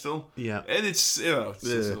pedestal. Yeah. And it's just a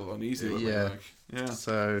little uneasy. Yeah.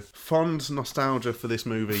 So, fond nostalgia for this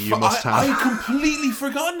movie you must have. I completely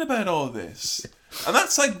forgotten about all this. And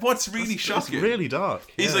that's like what's really shocking. It's really dark.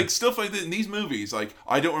 Is like stuff like this in these movies. Like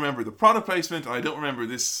I don't remember the product placement. I don't remember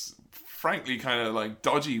this, frankly, kind of like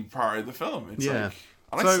dodgy part of the film. It's like,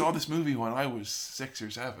 and I saw this movie when I was 6 or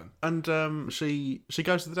 7. And she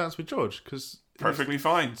goes to the dance with George because Perfectly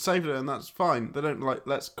fine. Saved it, and that's fine. They don't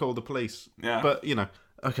let's call the police. Yeah. But,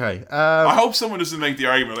 okay. I hope someone doesn't make the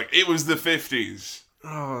argument, like, it was the 50s.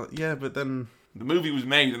 Oh, yeah, but then... The movie was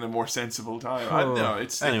made in a more sensible time. I don't know.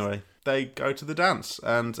 Anyway, they go to the dance,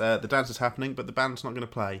 and the dance is happening, but the band's not going to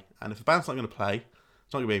play. And if the band's not going to play,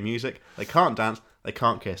 it's not going to be music. They can't dance. They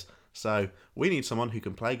can't kiss. So we need someone who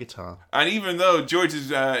can play guitar. And even though George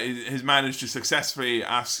has managed to successfully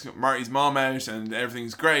ask Marty's mom out and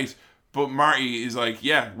everything's great, but Marty is like,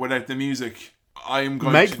 yeah, without the music, I am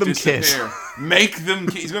going to disappear. Kiss. Make them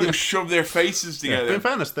kiss. He's going to shove their faces together. But in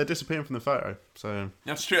fairness, they're disappearing from the photo. So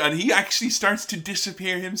that's true. And he actually starts to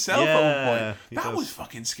disappear himself at one point. That was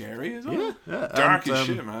fucking scary as well. Yeah. Dark as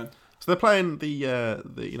shit, man. So they're playing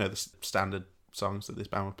the standard songs that this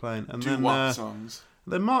band were playing. And what songs?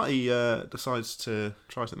 Then Marty decides to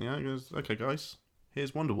try something out. He goes, okay, guys,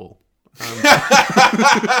 here's Wonderwall.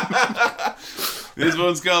 This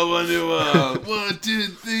one's called Wonderwall. 1, 2,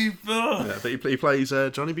 3, 4. Yeah, but he plays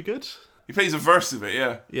Johnny Be Good. He plays a verse of it,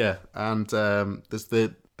 yeah. Yeah, and there's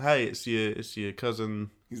the, hey, it's your cousin.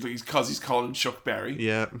 He's calling Chuck Berry.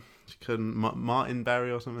 Yeah. Couldn't Martin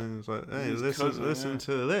Barry or something. It's like, hey, listen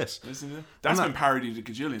to this. That's been parodied a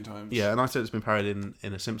gajillion times. Yeah, and I said it's been parodied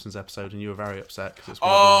in a Simpsons episode, and you were very upset because it's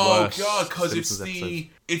one of the worst. Oh god, because it's the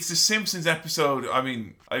Simpsons episode. I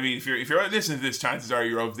mean, if you're listening to this, chances are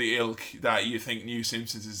you're of the ilk that you think New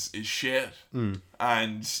Simpsons is shit.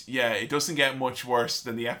 And yeah, it doesn't get much worse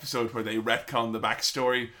than the episode where they retcon the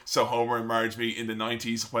backstory. So Homer and Marge meet in the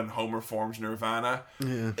 90s when Homer forms Nirvana.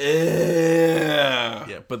 Yeah,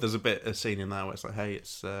 but there's a scene in there where it's like, hey,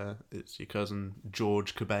 it's your cousin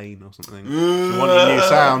George Cobain or something. If you want a new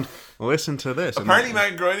sound, listen to this. Apparently,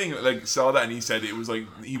 Matt Groening saw that and he said it was like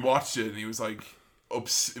he watched it and he was like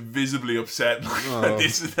visibly upset that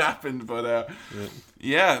this had happened. But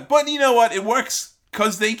yeah, but you know what? It works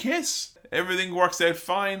because they kiss. Everything works out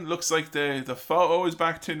fine. Looks like the photo is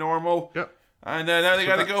back to normal. Yep. And now they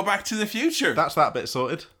got to go back to the future. That's that bit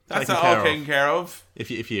sorted. That's all taken care of.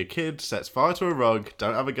 If your kid sets fire to a rug,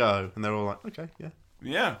 don't have a go. And they're all like, okay, yeah.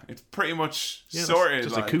 Yeah, it's pretty much sorted.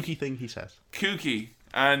 Just a kooky thing he says. Kooky.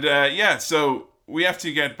 And so we have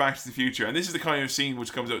to get back to the future. And this is the kind of scene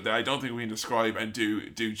which comes out that I don't think we can describe and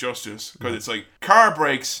do justice. Because it's like car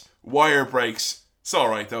breaks, wire breaks. It's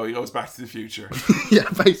alright though, he goes back to the future. Yeah,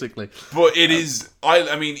 basically. But it is,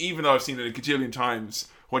 I mean, even though I've seen it a gajillion times,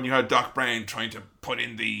 when you had Doc Brown trying to put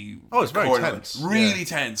in the... Oh, it's very tense. Really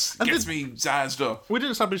tense. And gets me zazzed up. We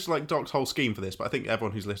didn't establish Doc's whole scheme for this, but I think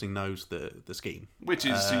everyone who's listening knows the scheme. Which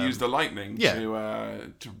is to use the lightning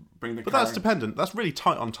to bring the car... But that's dependent. That's really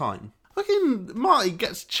tight on time. Fucking Marty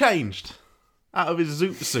gets changed out of his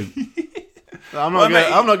zoot suit. I'm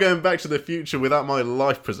not going back to the future without my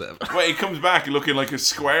life preserver. Wait, he comes back looking like a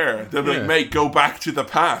square. They're like, mate, go back to the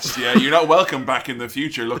past. Yeah, you're not welcome back in the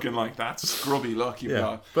future looking like that scrubby look you've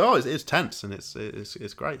got. But it's tense and it's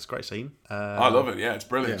great. It's a great scene. I love it. Yeah, it's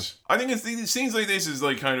brilliant. Yeah. I think scenes like this is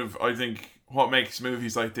like kind of, I think, what makes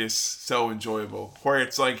movies like this so enjoyable. Where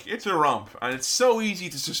it's like, it's a romp and it's so easy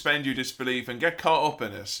to suspend your disbelief and get caught up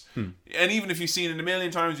in it. And even if you've seen it a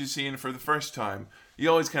million times, you've seen it for the first time, you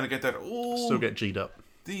always kind of get that, still get G'd up.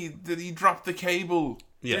 Did he drop the cable?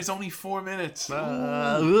 Yeah. There's only 4 minutes.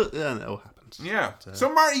 Yeah, it all happens. Yeah.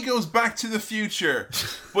 So Marty goes back to the future,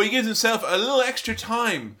 but he gives himself a little extra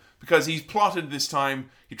time because he's plotted this time.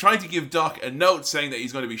 He tried to give Doc a note saying that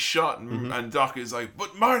he's going to be shot, and Doc is like,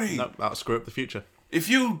 but Marty... No, that'll screw up the future. If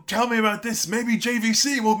you tell me about this, maybe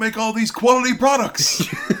JVC will make all these quality products.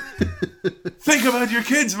 Think about your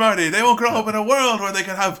kids, Marty. They won't grow up in a world where they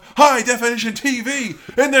can have high-definition TV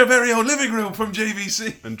in their very own living room from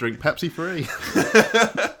JVC. And drink Pepsi free.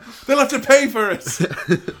 They'll have to pay for it.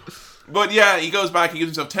 But yeah, he goes back, he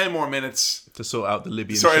gives himself 10 more minutes. To sort out the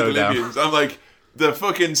Libyan showdown. I'm like, the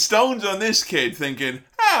fucking stones on this kid thinking,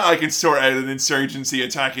 I can sort out an insurgency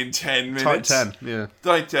attack in 10 minutes. Tight 10, yeah.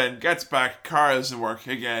 Tight 10. Gets back, car doesn't work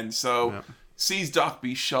again, so... Yeah. Sees Doc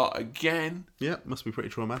be shot again. Yeah, must be pretty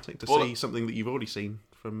traumatic to see something that you've already seen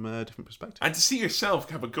from a different perspective. And to see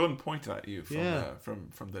yourself have a gun pointed at you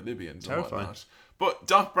from the Libyans. Terrifying. And whatnot. But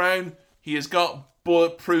Doc Brown, he has got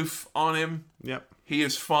bulletproof on him. Yep. He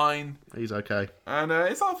is fine. He's okay. And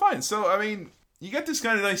it's all fine. So, I mean, you get this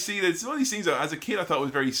kind of nice scene. It's one of these things that, as a kid, I thought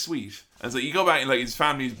was very sweet. And it's like, you go back and like his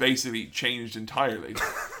family's basically changed entirely.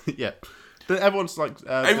 Yeah. Everyone's like...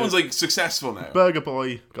 everyone's like successful now. Burger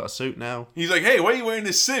Boy got a suit now. He's like, hey, why are you wearing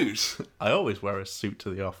this suit? I always wear a suit to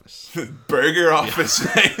the office. Burger office.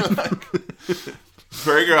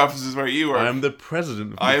 Burger office is where you work. I am the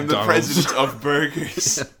president of McDonald's. I am the president of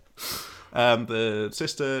burgers. Yeah. The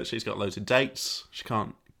sister, she's got loads of dates. She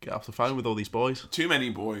can't get off the phone with all these boys. Too many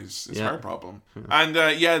boys is her problem. And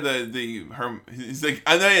he's like,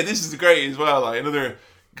 and this is great as well. Like another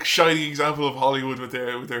shining example of Hollywood with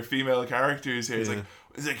their female characters here.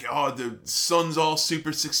 It's like, oh, the son's all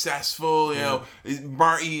super successful. You know,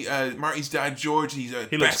 Marty's dad George. He's a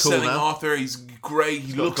best-selling author. He's great.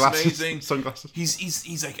 He looks amazing. Sunglasses.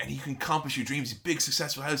 He's like, and he can accomplish your dreams. He's a big,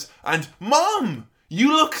 successful house. And Mom,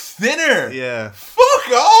 you look thinner. Yeah.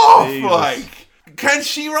 Fuck off. Jesus. Like, can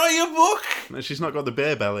she write a book? No, she's not got the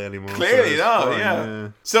beer belly anymore. Clearly not. Yeah.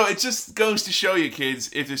 So it just goes to show you, kids,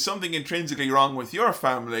 if there's something intrinsically wrong with your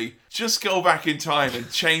family, just go back in time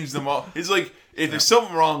and change them all. It's like, if there's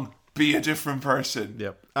something wrong, be a different person.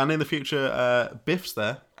 Yep. And in the future, Biff's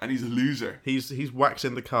there. And he's a loser. He's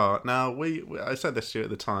waxing the car. Now, I said this to you at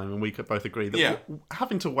the time, and we could both agree that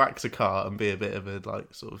having to wax a car and be a bit of a,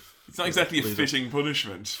 like, sort of... It's not exactly a fitting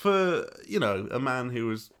punishment. For, a man who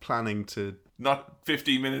was planning to... Not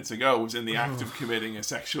 15 minutes ago was in the act of committing a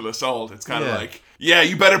sexual assault. It's kind of like,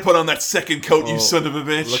 you better put on that second coat, you son of a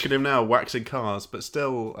bitch. Look at him now, waxing cars, but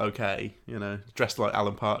still okay. Dressed like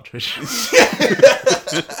Alan Partridge.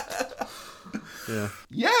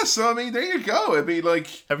 Yeah, so I mean, there you go. It'd be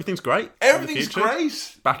like... Everything's great. Everything's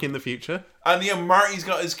great. Back in the future. And Marty's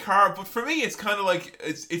got his car. But for me, it's kind of like...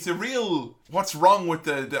 It's a real... What's wrong with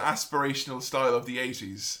the aspirational style of the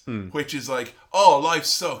 80s? Which is like, oh, life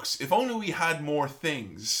sucks. If only we had more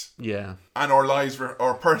things. Yeah. And our lives,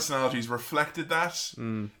 our personalities reflected that.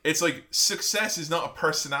 It's like, success is not a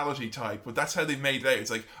personality type, but that's how they've made it out.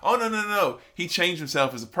 It's like, oh, no. He changed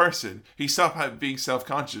himself as a person. He stopped being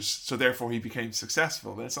self-conscious, so therefore he became successful.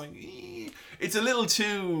 And it's like, it's a little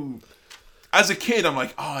too... As a kid, I'm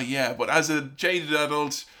like, oh yeah, but as a jaded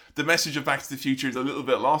adult, the message of Back to the Future is a little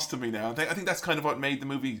bit lost to me now. I think that's kind of what made the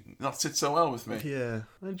movie not sit so well with me. Yeah,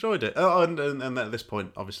 I enjoyed it. Oh, and at this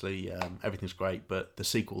point, obviously, everything's great, but the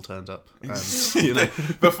sequel turns up.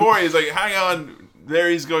 Before he's like, hang on, there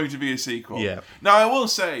is going to be a sequel. Yeah. Now, I will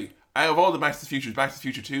say, out of all the Back to the Futures, Back to the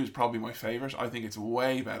Future 2 is probably my favourite. I think it's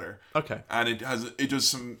way better. Okay. And it does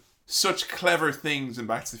some... such clever things in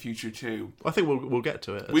Back to the Future 2. I think we'll get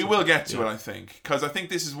to it. We will get to it, I think. Because I think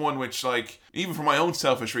this is one which, like, even for my own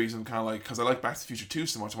selfish reason, kind of like, because I like Back to the Future 2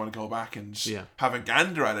 so much, I want to go back and have a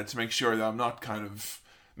gander at it to make sure that I'm not kind of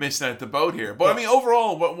missing out the boat here. But, I mean,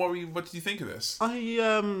 overall, what do you think of this?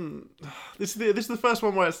 This is the first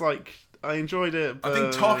one where it's like... I enjoyed it, but... I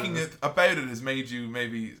think talking about it has made you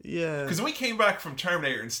maybe... Yeah. Because we came back from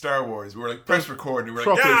Terminator and Star Wars, we were like, press record, and we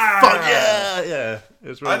were like, fun, yeah. It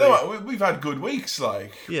was really... I know, we've had good weeks,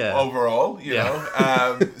 like, overall, you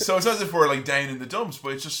know. So it's not as if we're, like, down in the dumps, but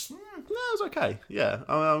it's just... No, it's okay. Yeah,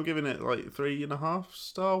 I'm giving it, like, 3.5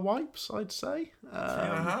 star wipes, I'd say.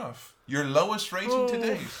 3.5? Your lowest rating to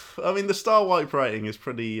date? I mean, the star wipe rating is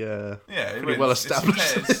pretty well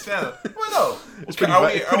established. Well, no. It's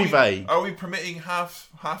pretty vague. Are we permitting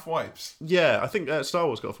half wipes? Yeah, I think Star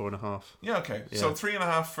Wars got 4.5. Yeah, okay. Yeah. So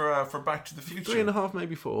 3.5 for Back to the Future. 3.5,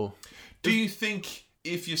 maybe 4. Do you think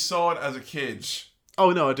if you saw it as a kid...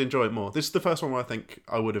 Oh, no, I'd enjoy it more. This is the first one where I think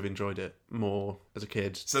I would have enjoyed it more as a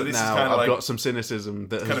kid. So but this now is kind of I've got some cynicism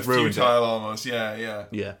that kind has of ruined futile it. Almost, yeah.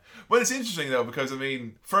 Yeah. Well, it's interesting, though, because, I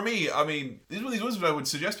mean, for me, this is one of these ones that I would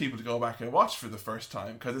suggest people to go back and watch for the first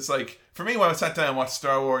time. Because it's like, for me, when I sat down and watched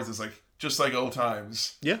Star Wars, it's like, just like old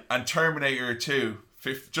times. Yeah. And Terminator 2.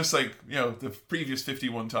 Just like, the previous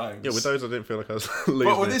 51 times. Yeah, with those I didn't feel like I was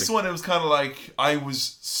losing. But with this one, it was kind of like, I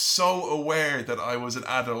was so aware that I was an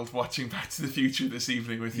adult watching Back to the Future this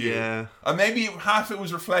evening with you. Yeah. And maybe half it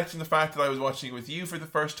was reflecting the fact that I was watching it with you for the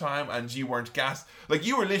first time and you weren't like,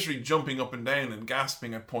 you were literally jumping up and down and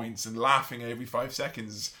gasping at points and laughing every 5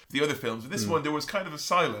 seconds. The other films. With this one, there was kind of a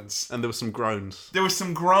silence. And there were some groans. I was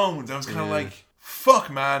kind of like... Fuck,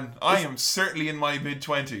 man. I am certainly in my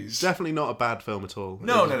mid-20s. Definitely not a bad film at all.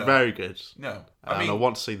 No. Very good. No. I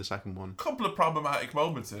want to see the second one. A couple of problematic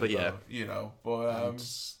moments in it, yeah. though, But,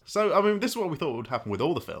 so, I mean, this is what we thought would happen with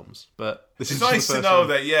all the films, but... It's nice to know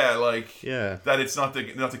that, that it's not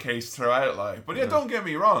the case throughout, like... But, don't get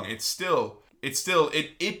me wrong, it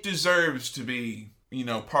deserves to be...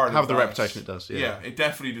 part of have the reputation it does. Yeah, it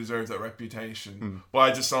definitely deserves that reputation. But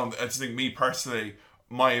I just think me personally,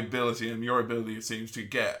 my ability and your ability, it seems, to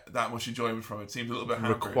get that much enjoyment from it seems a little bit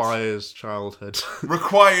hampered. Requires childhood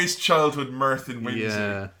mirth and whimsy.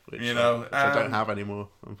 Yeah, which I don't have anymore,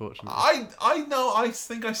 unfortunately. I know. I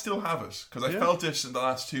think I still have it because I felt this in the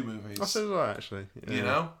last 2 movies. I said that actually.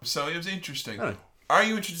 Yeah. So it was interesting. Oh. Are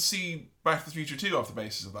you interested to see Back to the Future 2 off the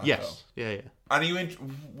basis of that? Yes. Though? Yeah. And are you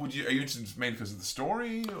interested mainly because of the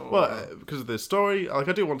story? Or? Well, because of the story, like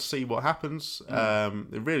I do want to see what happens.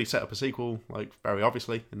 They really set up a sequel, like very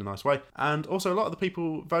obviously in a nice way. And also, a lot of the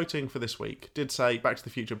people voting for this week did say Back to the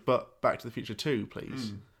Future, but Back to the Future 2,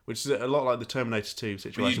 please. Which is a lot like the Terminator 2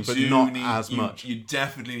 situation, but not as much. You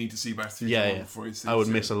definitely need to see Back to the Future 1 before you see I would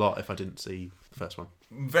miss a lot if I didn't see the first one.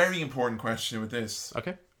 Very important question with this.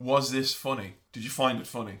 Okay. Was this funny? Did you find it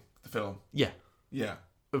funny, the film? Yeah. Yeah.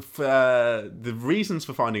 The reasons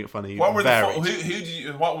for finding it funny what were varied.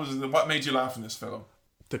 What made you laugh in this film?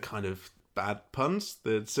 The kind of bad puns,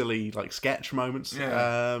 the silly like sketch moments.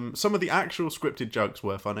 Yeah. Some of the actual scripted jokes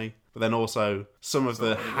were funny, but then also some of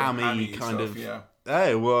the hammy kind stuff, of. Yeah.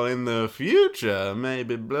 Hey, well, in the future,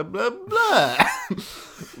 maybe blah blah blah,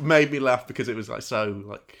 made me laugh because it was like so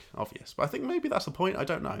like obvious. But I think maybe that's the point. I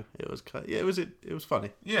don't know. It was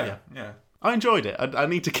funny. Yeah. I enjoyed it. I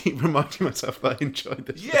need to keep reminding myself that I enjoyed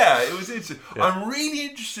this. Yeah, it was interesting. Yeah. I'm really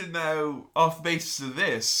interested now, off the basis of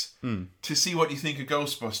this, to see what you think of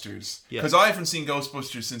Ghostbusters. Because I haven't seen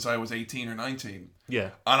Ghostbusters since I was 18 or 19. Yeah.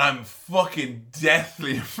 And I'm fucking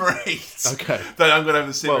deathly afraid that I'm going to have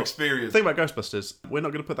the same experience. The thing about Ghostbusters, we're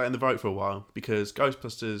not going to put that in the vote for a while, because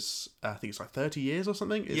Ghostbusters, I think it's like 30 years or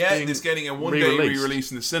something. It's getting a one-day re-release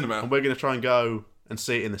in the cinema. And we're going to try and go and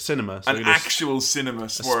see it in the cinema. So an actual cinema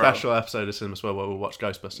swirl. A special episode of Cinema Swirl where we'll watch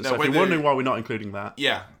Ghostbusters. So if you're wondering why we're not including that,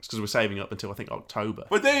 it's because we're saving up until I think October.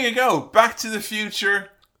 But there you go. Back to the Future.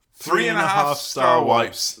 3.5 star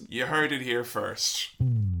wipes. You heard it here first.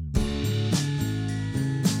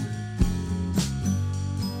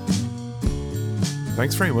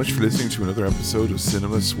 Thanks very much for listening to another episode of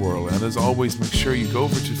Cinema Swirl, and as always, make sure you go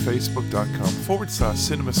over to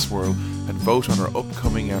facebook.com/Cinema Swirl and vote on our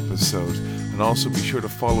upcoming episode. And also be sure to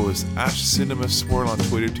follow us at Cinema Swirl on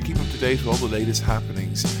Twitter to keep up to date with all the latest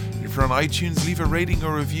happenings. And if you're on iTunes, leave a rating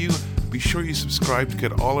or review. Be sure you subscribe to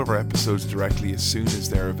get all of our episodes directly as soon as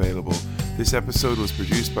they're available. This episode was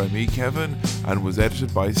produced by me, Kevin, and was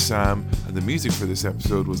edited by Sam, and the music for this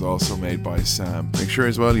episode was also made by Sam. Make sure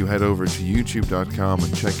as well you head over to youtube.com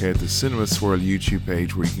and check out the Cinema Swirl YouTube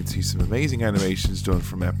page, where you can see some amazing animations done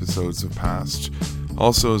from episodes of past.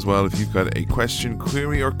 Also as well, if you've got a question,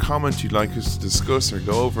 query or comment you'd like us to discuss or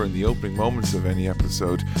go over in the opening moments of any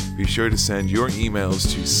episode, be sure to send your emails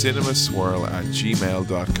to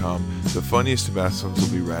cinemaswirl@gmail.com. The funniest and best ones will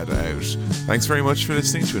be read out. Thanks very much for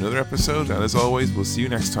listening to another episode, and as always, we'll see you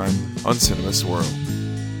next time on Cinema Swirl.